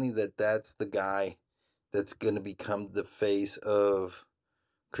it's funny that that's the guy that's going to become the face of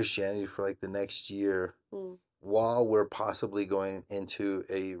Christianity for like the next year, while we're possibly going into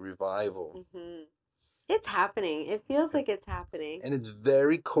a revival. It's happening. It feels like it's happening. And it's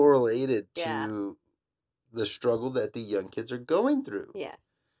very correlated to the struggle that the young kids are going through. Yes.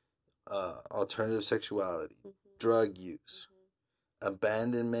 Alternative sexuality, drug use,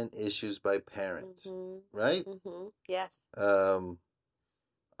 abandonment issues by parents, right? Yes.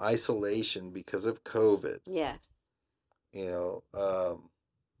 Isolation because of COVID. Yes. You know,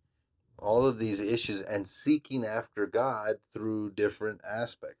 all of these issues, and seeking after God through different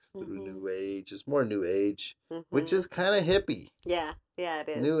aspects, through New Age. It's more New Age, which is kind of hippie. Yeah, yeah, it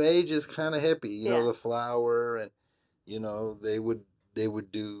is. New Age is kind of hippie. You know, the flower, and you know they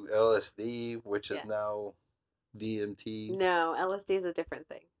would do LSD, which is now DMT. No, LSD is a different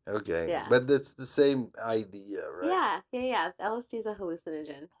thing. Okay, yeah, but it's the same idea, right? Yeah. LSD is a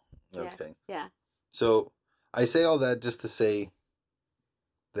hallucinogen. Okay. Yes. Yeah. So I say all that just to say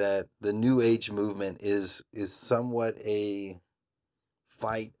that the New Age movement is somewhat a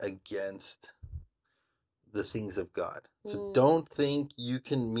fight against the things of God. So don't think you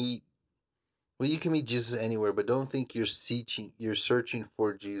can meet, well, you can meet Jesus anywhere, but don't think you're searching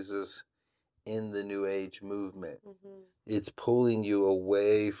for Jesus in the New Age movement. It's pulling you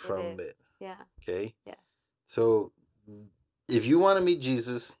away from it. Yeah. Okay? Yes. So if you want to meet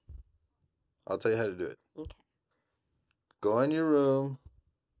Jesus, I'll tell you how to do it. Okay. Go in your room,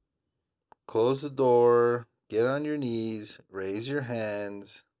 close the door, get on your knees, raise your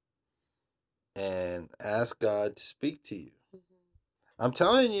hands, and ask God to speak to you. I'm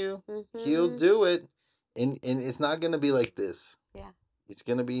telling you, He'll do it. And it's not going to be like this. Yeah. It's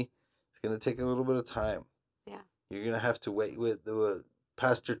going to take a little bit of time. Yeah. You're going to have to wait with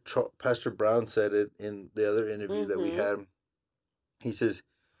Pastor Brown said it in the other interview that we had. He says,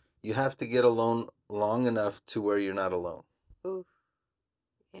 you have to get alone long enough to where you're not alone. Oof.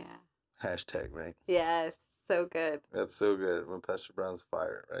 Yeah. Hashtag, right? Yes. So good. That's so good. When Pastor Brown's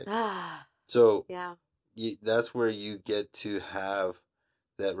fire, right? Ah. So yeah. That's where you get to have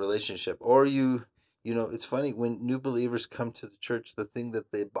that relationship. Or you know, it's funny, when new believers come to the church, the thing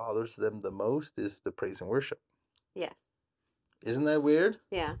that bothers them the most is the praise and worship. Yes. Isn't that weird?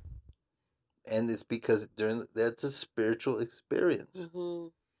 Yeah. And it's because that's a spiritual experience.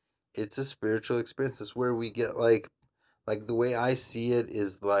 It's a spiritual experience. It's where we get like the way I see it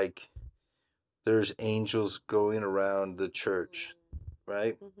is like there's angels going around the church.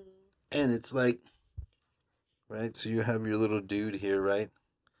 right? And it's like, right? So you have your little dude here, right?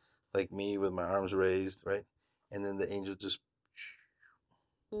 Like me with my arms raised, right? And then the angel just,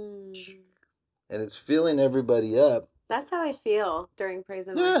 and it's filling everybody up. That's how I feel during praise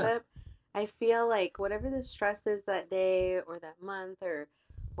and worship. I feel like whatever the stress is that day or that month or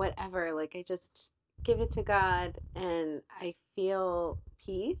whatever, like I just give it to God and I feel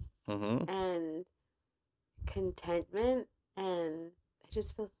peace and contentment and I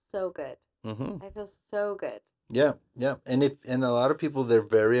just feel so good. I feel so good. Yeah, yeah. And a lot of people, they're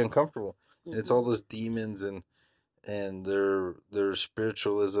very uncomfortable. And it's all those demons and their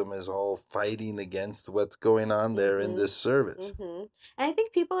spiritualism is all fighting against what's going on there in this service. And I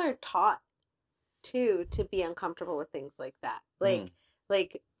think people are taught too to be uncomfortable with things like that.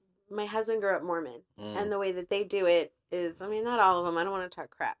 Like my husband grew up Mormon, and the way that they do it is, I mean, not all of them. I don't want to talk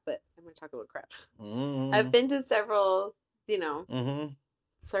crap, but I'm going to talk a little crap. I've been to several,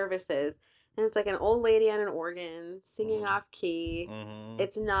 services, and it's like an old lady on an organ singing off key.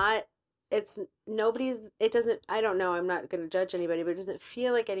 It doesn't, I don't know, I'm not going to judge anybody, but it doesn't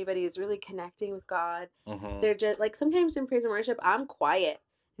feel like anybody is really connecting with God. They're just, like, sometimes in praise and worship, I'm quiet.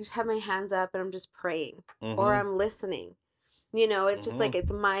 I just have my hands up and I'm just praying. Or I'm listening. It's just like,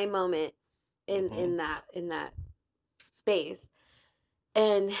 it's my moment in that space.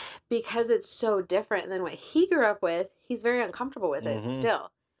 And because it's so different than what he grew up with, he's very uncomfortable with it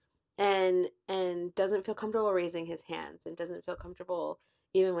still. And doesn't feel comfortable raising his hands and doesn't feel comfortable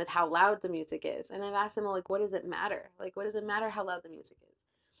even with how loud the music is. And I've asked him, like, what does it matter? Like, what does it matter how loud the music is?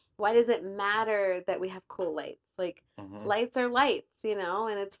 Why does it matter that we have cool lights? Like, lights are lights,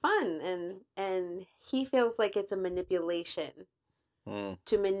 and it's fun. And he feels like it's a manipulation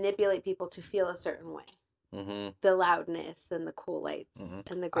to manipulate people to feel a certain way. The loudness and the cool lights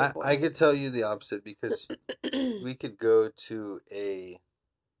and the great voice. I could tell you the opposite, because we could go to a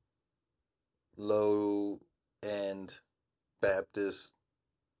low-end Baptist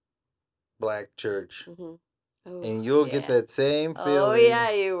black church, and you'll get that same feeling. Oh,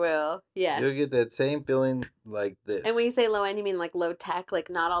 yeah, you will. Yeah. You'll get that same feeling like this. And when you say low end, you mean like low tech, like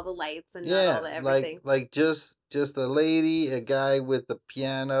not all the lights and not all the everything. Like just a lady, a guy with the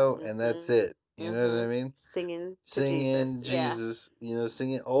piano, and that's it. You know what I mean? Singing Jesus. Yeah.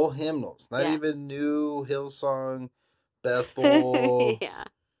 Singing old hymnals, not even new Hillsong, Bethel,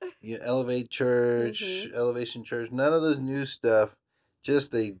 Elevation Church, none of those new stuff.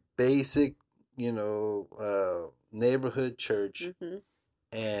 Just a basic, neighborhood church,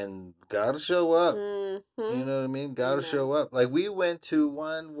 and gotta show up. You know what I mean? Gotta show up. Like, we went to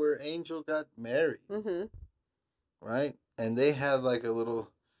one where Angel got married, right? And they had like a little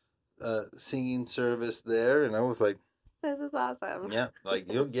singing service there, and I was like, "This is awesome." Yeah,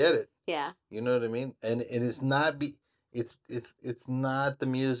 like, you'll get it. Yeah, you know what I mean. And it's not it's not the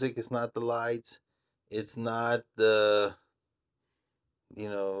music, it's not the lights, it's not the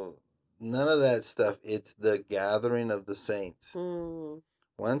none of that stuff. It's the gathering of the saints.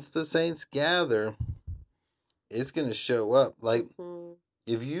 Once the saints gather, it's going to show up. Like,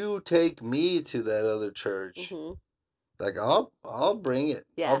 if you take me to that other church, like, I'll bring it.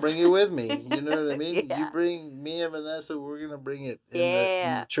 Yeah. I'll bring it with me. You know what I mean? You bring me and Vanessa, we're going to bring it in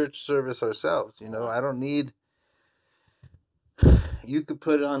the church service ourselves. I don't need... You could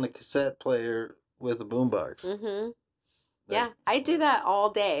put it on a cassette player with a boombox. Yeah, I do that all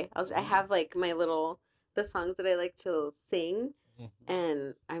day. I have like the songs that I like to sing,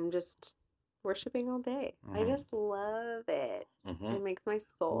 and I'm just worshiping all day. I just love it. It makes my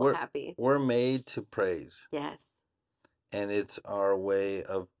soul happy. We're made to praise. Yes. And it's our way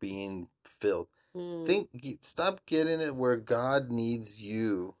of being filled. Stop getting it where God needs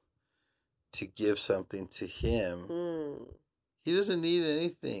you to give something to Him. He doesn't need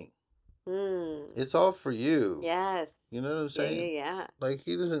anything. It's all for you. Yes. You know what I'm saying? Yeah. Like,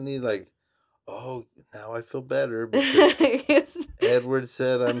 He doesn't need, like, oh, now I feel better because Edward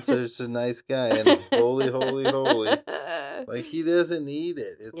said I'm such a nice guy and holy, holy, holy. Like, He doesn't need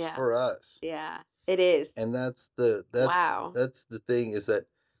it. It's for us. Yeah, it is. And that's the thing, is that,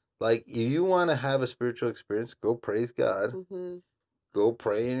 like, if you want to have a spiritual experience, go praise God. Go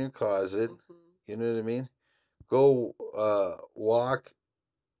pray in your closet. You know what I mean? Go walk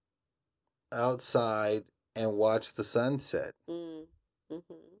outside and watch the sunset,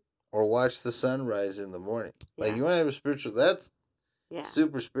 or watch the sunrise in the morning. Like, you want to have a spiritual, that's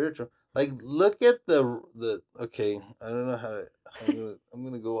super spiritual. Like, look at the okay, I don't know how to, I'm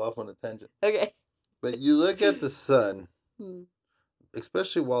gonna go off on a tangent. Okay. But you look at the sun,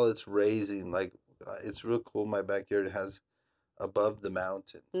 especially while it's raising. Like, it's real cool. My backyard has above the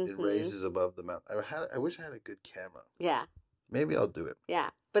mountains. It raises above the mountain. I wish I had a good camera. Yeah. maybe I'll do it. Yeah,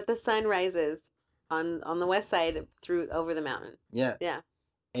 but the sun rises on the west side over the mountain. Yeah. Yeah.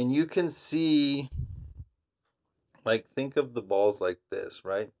 And you can see, like, think of the balls like this,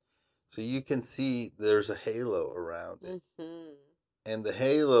 right? So you can see there's a halo around it. Mm-hmm. And the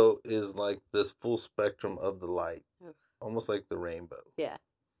halo is like this full spectrum of the light, almost like the rainbow. Yeah.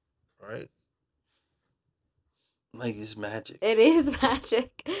 Right? Like, it's magic. It is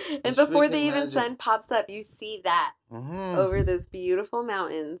magic. And before the even sun pops up, you see that over those beautiful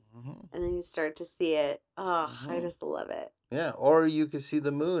mountains. And then you start to see it. Oh, I just love it. Yeah. Or you can see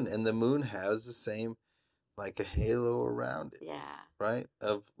the moon, and the moon has the same, like a halo around it. Yeah. Right?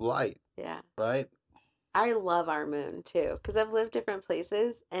 Of light. Yeah. Right? I love our moon, too, because I've lived different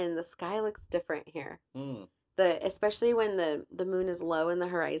places, and the sky looks different here. Especially when the moon is low in the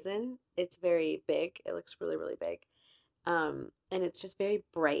horizon, it's very big. It looks really, really big. And it's just very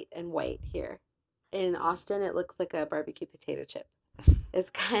bright and white here. In Austin, it looks like a barbecue potato chip.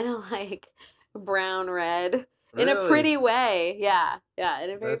 It's kind of like brown red in a pretty way. Yeah, in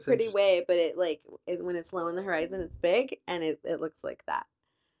a very pretty way. But when it's low in the horizon, it's big, and it looks like that.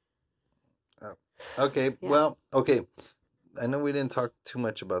 Oh. Okay. Yeah. Well, okay. I know we didn't talk too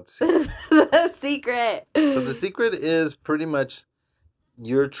much about the secret. The secret. So the secret is pretty much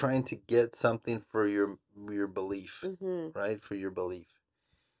you're trying to get something for your belief, right? For your belief.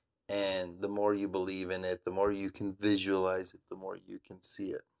 And the more you believe in it, the more you can visualize it, the more you can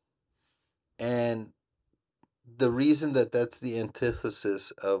see it. And the reason that that's the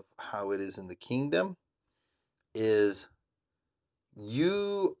antithesis of how it is in the kingdom is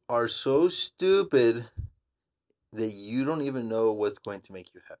you are so stupid that you don't even know what's going to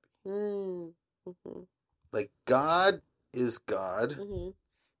make you happy. Like, God is God,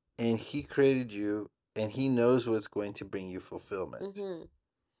 and He created you, and He knows what's going to bring you fulfillment.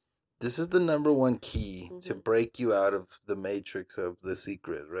 This is the number one key to break you out of the matrix of the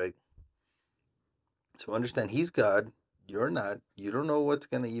secret, right? So understand, He's God, you're not. You don't know what's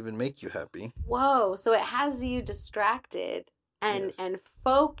going to even make you happy. Whoa, so it has you distracted and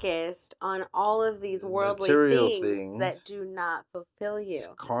focused on all of these worldly things that do not fulfill you. It's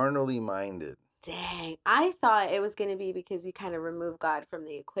carnally minded. Dang. I thought it was going to be because you kind of remove God from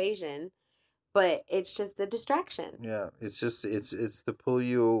the equation, but it's just a distraction. Yeah, it's just it's to pull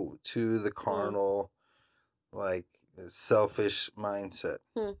you to the carnal, like, selfish mindset.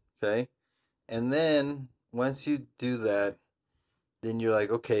 Okay? And then once you do that, then you're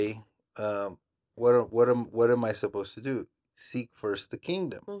like, okay, what am I supposed to do? Seek first the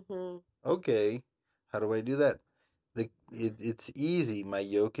kingdom. Okay, how do I do that? It's easy. My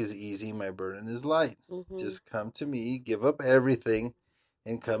yoke is easy. My burden is light. Just come to me, give up everything,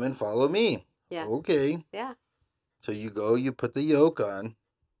 and come and follow me. Yeah. Okay. Yeah. So you go, you put the yoke on.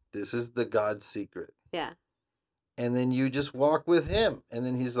 This is the God's secret. Yeah. And then you just walk with Him. And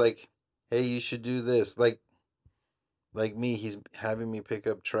then He's like, hey, you should do this. Like me, He's having me pick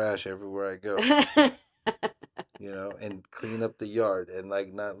up trash everywhere I go. And clean up the yard and,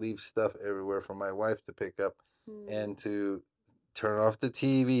 like, not leave stuff everywhere for my wife to pick up. And to turn off the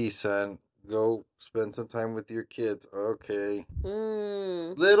TV, son. Go spend some time with your kids. Okay.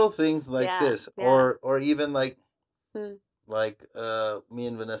 Little things like this. Yeah. Or even like me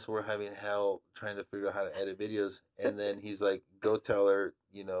and Vanessa were having hell trying to figure out how to edit videos. And then He's like, go tell her,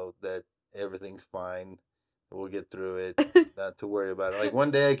 that everything's fine. We'll get through it. Not to worry about it. Like,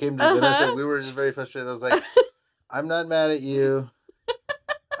 one day I came to Vanessa. We were just very frustrated. I was like, I'm not mad at you.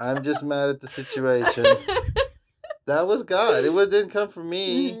 I'm just mad at the situation. That was God. It didn't come from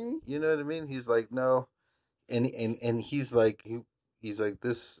me. You know what I mean? He's like, no. And he's like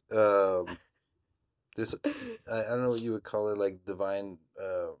this, this, I don't know what you would call it, like divine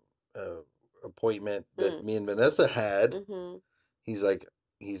appointment that me and Vanessa had. He's like,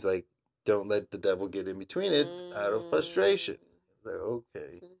 don't let the devil get in between it out of frustration. Like,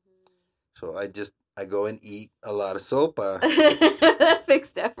 okay. So I go and eat a lot of sopa. That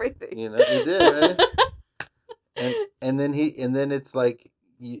fixed everything. He did, right? And then it's like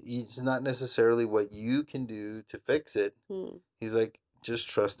it's not necessarily what you can do to fix it. He's like, just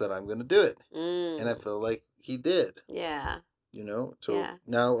trust that I'm going to do it. And I feel like He did. Yeah. So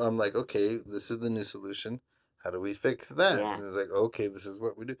now I'm like, okay, this is the new solution. How do we fix that? Yeah. And it's like, okay, this is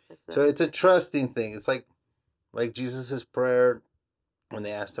what we do. So it's a trusting thing. It's like Jesus' prayer when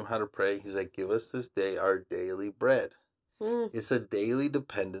they asked Him how to pray. He's like, give us this day our daily bread. It's a daily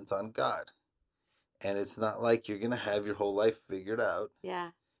dependence on God. And it's not like you're going to have your whole life figured out.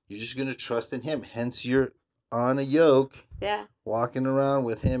 Yeah. You're just going to trust in Him. Hence, you're on a yoke. Yeah. Walking around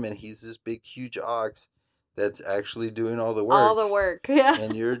with Him, and He's this big, huge ox that's actually doing all the work. All the work, yeah.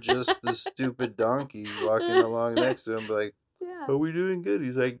 And you're just the stupid donkey walking along next to Him, like, Yeah. Are we doing good?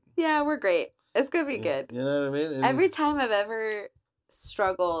 He's like, yeah, we're great. It's going to be good. You know what I mean? And Every time I've ever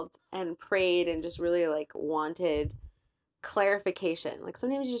struggled and prayed and just really like wanted clarification, like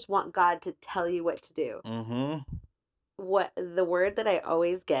sometimes you just want God to tell you what to do. Mm-hmm. What the word that I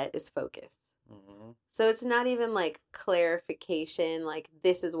always get is focus. Mm-hmm. So it's not even like clarification, like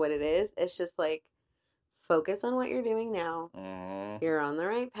this is what it is. It's just like focus on what you're doing now. Mm-hmm. You're on the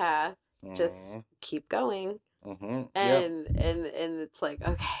right path. Mm-hmm. Just keep going. Mm-hmm. And it's like,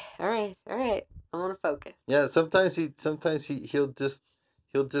 okay, all right, I want to focus. Yeah, sometimes he'll just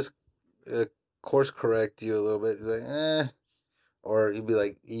course correct you a little bit. He's like, or he'll be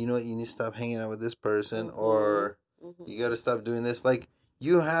like, you know what, you need to stop hanging out with this person, or you got to stop doing this. Like,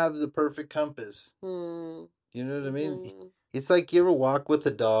 you have the perfect compass. You know what I mean? It's like you ever walk with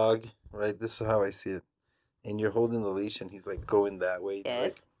a dog, right? This is how I see it. And you're holding the leash, and he's like going that way.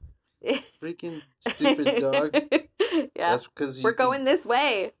 Yes. Like, freaking stupid dog. Yeah. That's because we're going this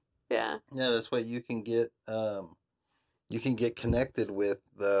way. Yeah. Yeah, that's why you can get connected with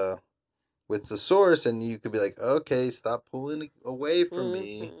the source, and you could be like, okay, stop pulling away from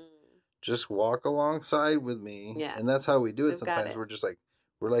me. Just walk alongside with me. Yeah. And that's how we do it. Sometimes we're just like,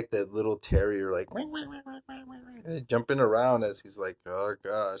 we're like that little terrier, like jumping around as he's like, oh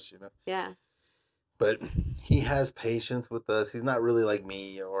gosh, you know. Yeah. But he has patience with us. He's not really like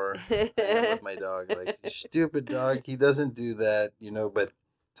me or I am with my dog. Like, stupid dog. He doesn't do that, you know. But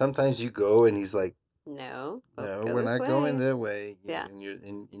sometimes you go and he's like, no, we're not going that way. Yeah. And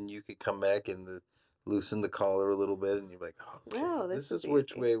you could come back and loosen the collar a little bit, and you're like, okay, this is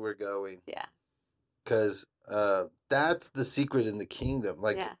which way we're going. Yeah. Because that's the secret in the kingdom.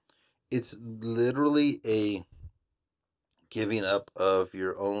 Like, it's literally a giving up of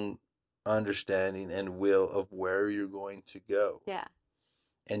your own understanding and will of where you're going to go. Yeah.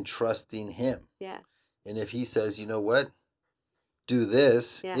 And trusting him. Yes. And if he says, you know what, do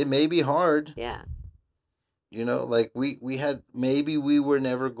this, it may be hard. Yeah. You know, like we had, maybe we were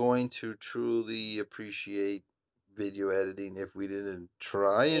never going to truly appreciate video editing if we didn't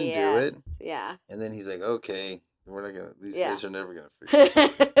try and do it. Yeah. And then he's like, okay, we're not gonna, these guys are never gonna figure this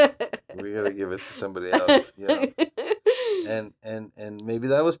out. We gotta give it to somebody else, you know. And maybe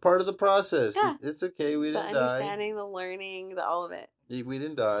that was part of the process. Yeah. It's okay, we didn't die. The understanding, the learning, all of it. We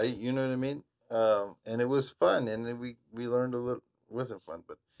didn't die, you know what I mean? And it was fun, and we learned a little. It wasn't fun,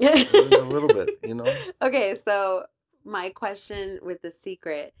 but a little bit, you know. Okay, so my question with The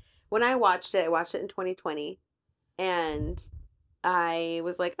Secret, when I watched it in 2020, and I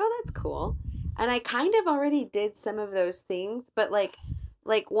was like, oh, that's cool. And I kind of already did some of those things, but like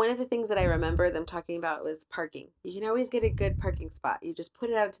one of the things that I remember them talking about was parking. You can always get a good parking spot. You just put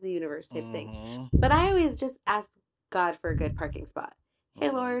it out to the universe type thing. But I always just ask God for a good parking spot. Hey,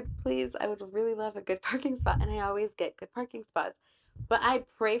 Lord, please, I would really love a good parking spot. And I always get good parking spots. But I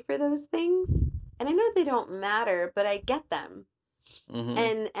pray for those things, and I know they don't matter, but I get them.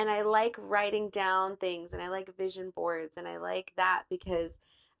 And I like writing down things, and I like vision boards, and I like that because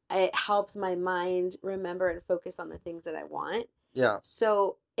it helps my mind remember and focus on the things that I want. Yeah.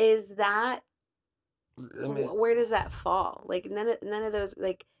 So is that, where does that fall? Like none of those,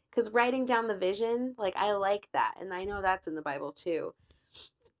 like, because writing down the vision, like I like that, and I know that's in the Bible too.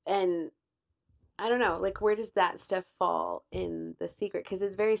 And I don't know, like, where does that stuff fall in The Secret? Because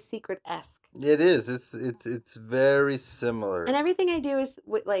it's very Secret-esque. It is. It's very similar. And everything I do is,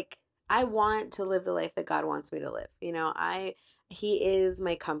 like, I want to live the life that God wants me to live. You know, He is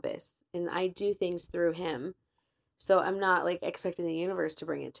my compass, and I do things through Him. So I'm not, like, expecting the universe to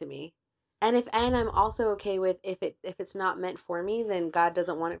bring it to me. And I'm also okay with if it's not meant for me, then God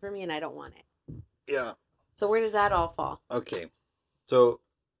doesn't want it for me, and I don't want it. Yeah. So where does that all fall? Okay. So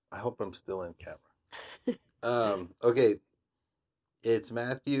I hope I'm still in camera. Okay. It's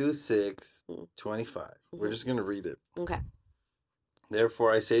Matthew 6:25. We're just going to read it. Okay.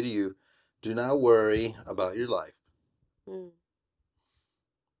 Therefore I say to you, do not worry about your life.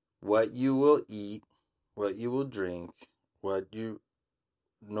 What you will eat, what you will drink,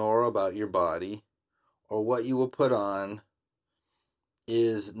 nor about your body, or what you will put on.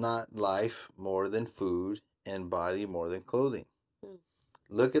 Is not life more than food, and body more than clothing?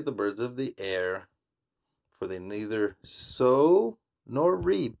 Look at the birds of the air, for they neither sow nor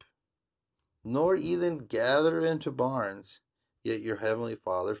reap, nor even gather into barns, yet your heavenly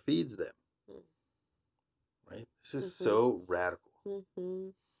Father feeds them. Right? This is so radical.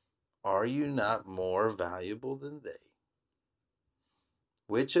 Are you not more valuable than they?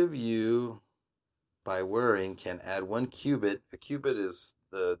 Which of you, by worrying, can add 1 cubit? A cubit is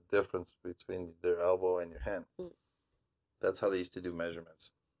the difference between their elbow and your hand. That's how they used to do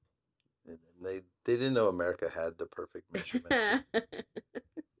measurements. They didn't know America had the perfect measurement system.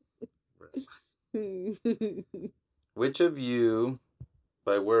 Which of you,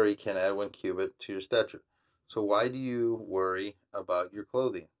 by worry, can add 1 cubit to your stature? So why do you worry about your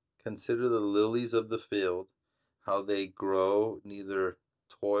clothing? Consider the lilies of the field, how they grow, neither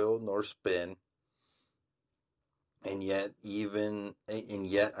toil nor spin. And yet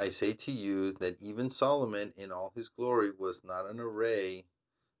I say to you that even Solomon in all his glory was not an array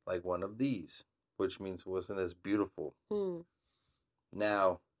like one of these, which means it wasn't as beautiful.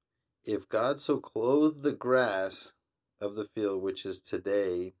 Now, if God so clothed the grass of the field, which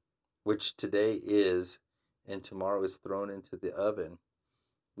today is, and tomorrow is thrown into the oven,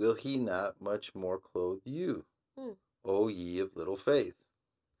 will he not much more clothe you, O ye of little faith?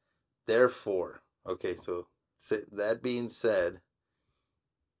 Therefore, okay, so that being said,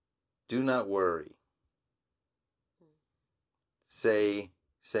 do not worry.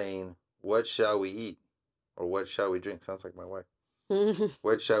 Saying, what shall we eat? Or what shall we drink? Sounds like my wife.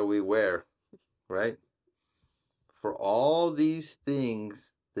 What shall we wear? Right? For all these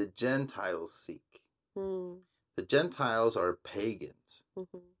things the Gentiles seek. The Gentiles are pagans.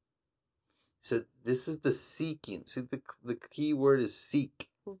 So this is the seeking. See, the key word is seek.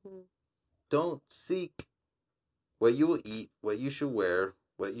 Don't seek what you will eat, what you should wear,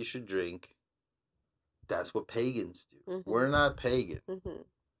 what you should drink. That's what pagans do. We're not pagan.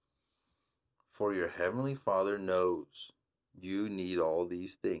 For your heavenly Father knows you need all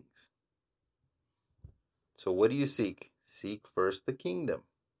these things. So what do you seek? Seek first the kingdom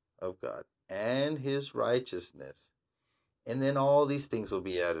of God and his righteousness, and then all these things will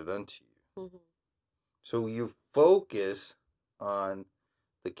be added unto you. So you focus on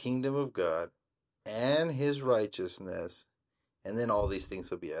the kingdom of God and his righteousness, and then all these things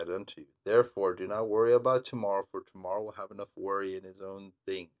will be added unto you. Therefore, do not worry about tomorrow, for tomorrow will have enough worry in its own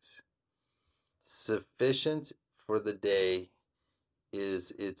things. Sufficient for the day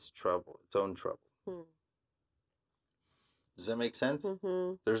is its own trouble. Does that make sense?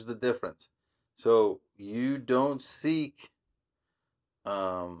 There's the difference. So you don't seek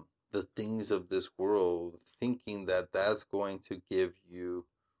the things of this world thinking that that's going to give you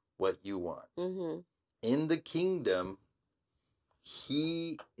what you want. In the kingdom,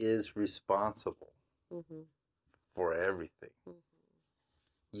 he is responsible for everything.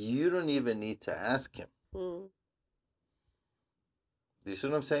 You don't even need to ask him. Do you see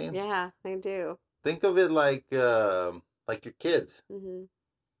what I'm saying? Yeah, I do. Think of it like your kids.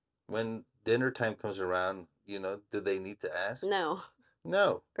 When dinner time comes around, do they need to ask? No.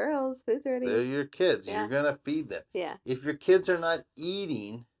 No. Girls, food's ready. They're your kids. Yeah. You're going to feed them. Yeah. If your kids are not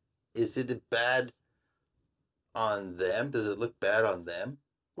eating, is it bad on them? Does it look bad on them?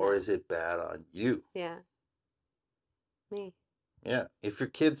 Or is it bad on you? Yeah. Me. Yeah. If your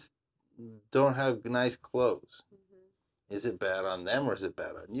kids don't have nice clothes, is it bad on them or is it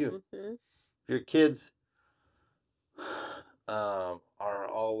bad on you? If your kids are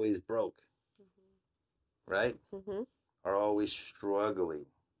always broke, right? Are always struggling,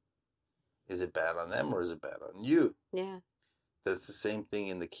 is it bad on them or is it bad on you? Yeah. That's the same thing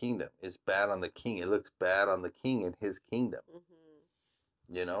in the kingdom. It's bad on the king. It looks bad on the king in his kingdom.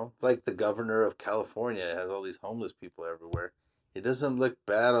 It's like the governor of California has all these homeless people everywhere. It doesn't look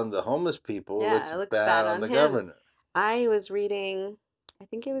bad on the homeless people. Yeah, it looks bad on the governor. I was reading, I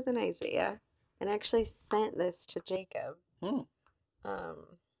think it was in Isaiah, and I actually sent this to Jacob.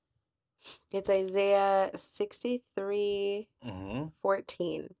 It's Isaiah 63,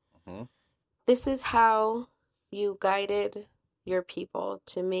 14. This is how you guided your people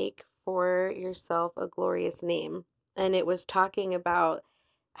to make for yourself a glorious name. And it was talking about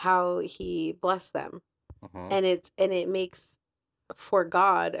how he blessed them. And it makes for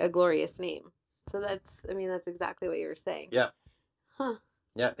God a glorious name. So that's exactly what you were saying. Yeah.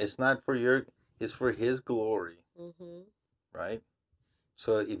 Yeah, it's not for it's for his glory. Right?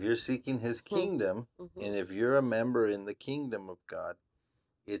 So if you're seeking his kingdom, and if you're a member in the kingdom of God,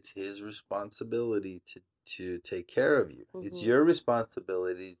 it's his responsibility to take care of you. It's your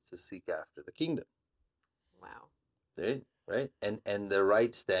responsibility to seek after the kingdom. Wow. Right? And the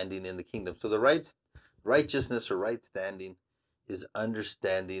right standing in the kingdom. So the righteousness or right standing is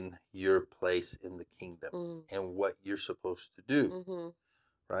understanding your place in the kingdom and what you're supposed to do.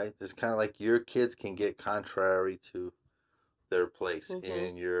 Right? It's kind of like your kids can get contrary to their place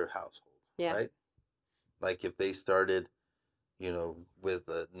in your household. Yeah. Right? Like if they started, with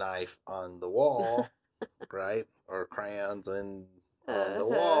a knife on the wall, right? Or crayons on the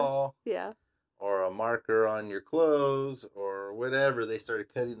wall. Yeah. Or a marker on your clothes or whatever. They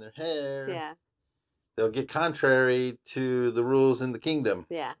started cutting their hair. Yeah. they'll get contrary to the rules in the kingdom.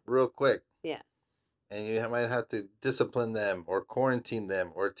 Yeah. Real quick. Yeah. And you might have to discipline them or quarantine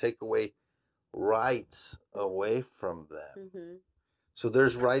them or take away rights away from them. Mm-hmm. So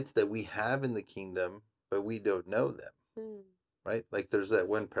there's rights that we have in the kingdom, but we don't know them. Mm. Right? Like there's that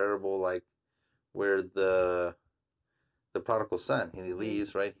one parable, like where the prodigal son, and he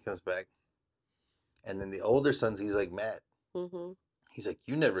leaves, right? He comes back. And then the older sons, he's like mad. Mm-hmm. He's like,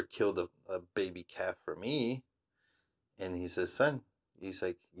 you never killed a baby calf for me. And he says, son, he's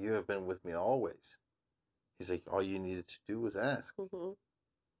like, you have been with me always. He's like, all you needed to do was ask. Mm-hmm.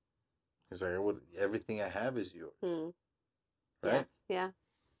 He's like, everything I have is yours. Mm. Right? Yeah.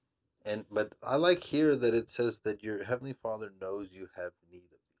 But I like here that it says that your Heavenly Father knows you have need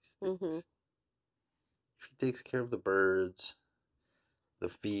of these things. Mm-hmm. If he takes care of the birds, the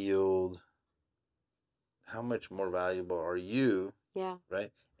field, how much more valuable are you? Yeah.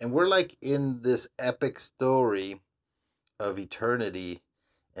 Right? And we're like in this epic story of eternity,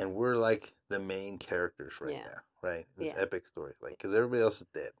 and we're like the main characters right now, right? This epic story, like, because everybody else is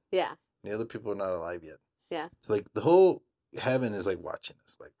dead. Yeah. The other people are not alive yet. Yeah. So like the whole heaven is like watching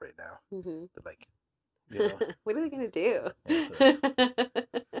us, like right now. Mm-hmm. They're like, you know, what are they gonna do?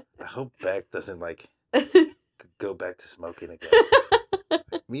 I hope Beck doesn't like go back to smoking again.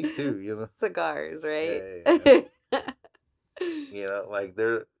 Like, me too, you know. Cigars, right? Yeah. You know, like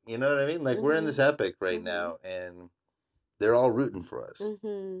they're, you know what I mean? Like we're in this epic right now, and they're all rooting for us.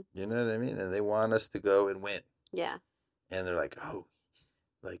 Mm-hmm. You know what I mean? And they want us to go and win. Yeah. And they're like, oh,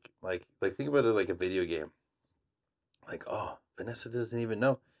 like think about it like a video game. Like, oh, Vanessa doesn't even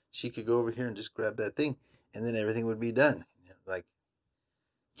know. She could go over here and just grab that thing, and then everything would be done. Like,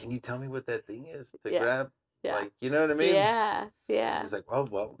 can you tell me what that thing is to grab? Yeah. Like, you know what I mean? Yeah. Yeah. And he's like, oh,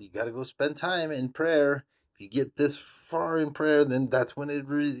 well, you got to go spend time in prayer. If you get this far in prayer, then that's when it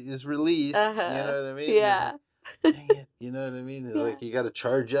is released. Uh-huh. You know what I mean? Yeah. Like, dang it. You know what I mean? It's like you got to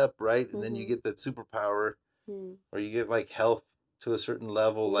charge up, right? And then you get that superpower, or you get like health to a certain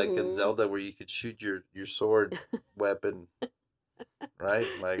level, like in Zelda, where you could shoot your sword weapon, right?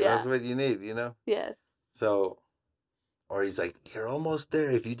 Like that's what you need, you know? Yes. So, or he's like, you're almost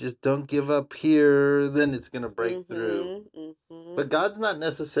there. If you just don't give up here, then it's going to break through. Mm-hmm. But God's not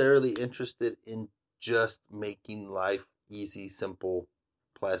necessarily interested in just making life easy, simple,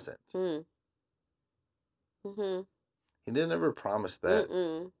 pleasant. Mm-hmm. He didn't ever promise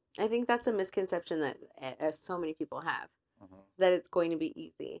that. I think that's a misconception that so many people have, that it's going to be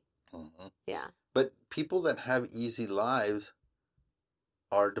easy. Mm-hmm. Yeah. But people that have easy lives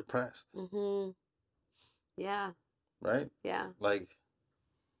are depressed. Mm-hmm. Yeah. Right? Yeah. Like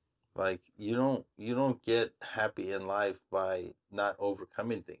you don't get happy in life by not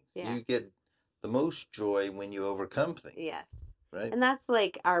overcoming things. Yeah. You get the most joy when you overcome things. Yes. Right? And that's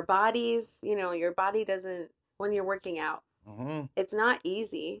like our bodies, you know, your body doesn't, when you're working out, it's not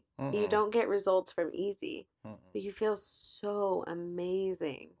easy. You don't get results from easy. But you feel so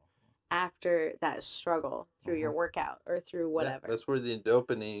amazing after that struggle through your workout or through whatever. Yeah, that's where the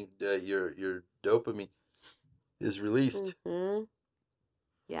dopamine, your dopamine is released.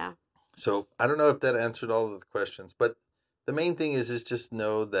 Yeah. So I don't know if that answered all of the questions, but the main thing is just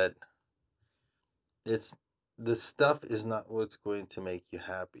know that the stuff is not what's going to make you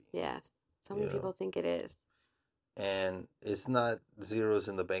happy. Yes. So many people think it is. And it's not zeros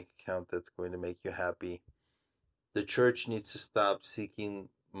in the bank account that's going to make you happy. The church needs to stop seeking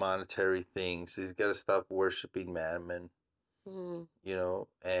monetary things. It's got to stop worshiping mammon. You know,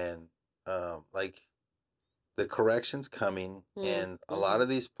 and like the correction's coming, and a lot of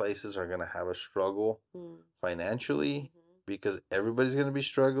these places are going to have a struggle financially because everybody's going to be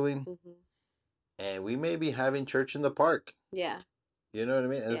struggling. And we may be having church in the park. Yeah. You know what I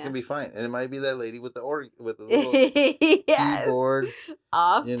mean? And it's gonna be fine. And it might be that lady with the little keyboard.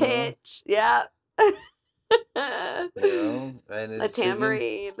 Off pitch. Yeah. You know, and it's a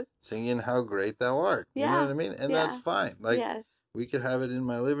tambourine. Singing how great thou art. You know what I mean? And that's fine. Like we could have it in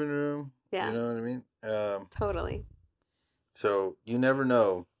my living room. Yeah. You know what I mean? Totally. So you never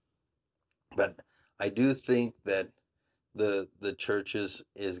know. But I do think that the churches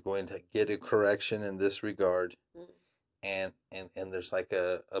is going to get a correction in this regard. And there's like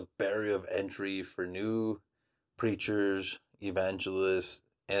a barrier of entry for new preachers, evangelists,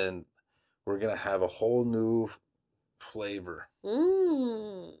 and we're going to have a whole new flavor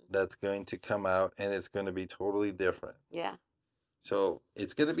that's going to come out, and it's going to be totally different. Yeah. So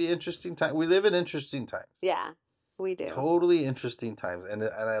it's going to be interesting time. We live in interesting times. Yeah, we do. Totally interesting times. And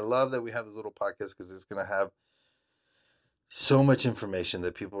I love that we have this little podcast because it's going to have so much information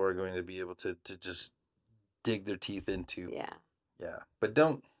that people are going to be able to just dig their teeth into. Yeah. Yeah. But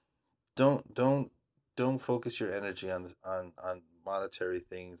don't don't focus your energy on monetary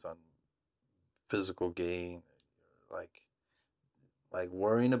things, on physical gain, like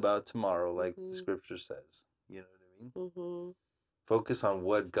worrying about tomorrow, like the scripture says. You know what I mean? Mm-hmm. Focus on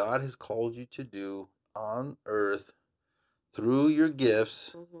what God has called you to do on earth through your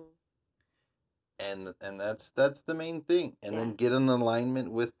gifts, and that's the main thing. And then get in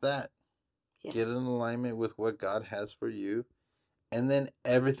alignment with that. Yes. Get in alignment with what God has for you, and then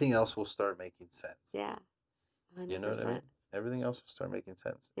everything else will start making sense. Yeah. 100%. You know what I mean? Everything else will start making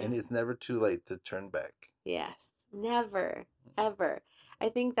sense. Yeah. And it's never too late to turn back. Yes. Never. Ever. I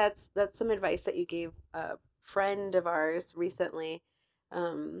think that's some advice that you gave a friend of ours recently,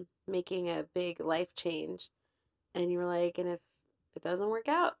 making a big life change. And you were like, and if it doesn't work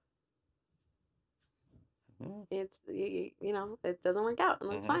out, it's you know, it doesn't work out,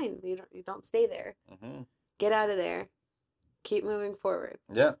 and that's fine. You don't stay there. Get out of there. Keep moving forward.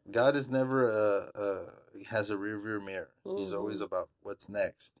 Yeah, God is never has a rear view mirror. He's always about what's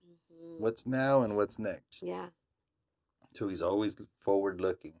next, what's now, and what's next. Yeah. So he's always forward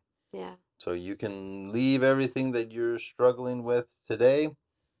looking. Yeah. So you can leave everything that you're struggling with today,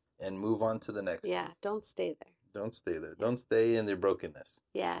 and move on to the next. Yeah. Don't stay there. Don't stay there. Don't stay in your brokenness.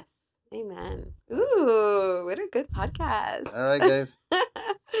 Yes. Amen. Ooh, what a good podcast. All right, guys.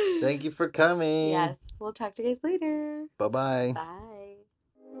 Thank you for coming. Yes. We'll talk to you guys later. Bye-bye. Bye.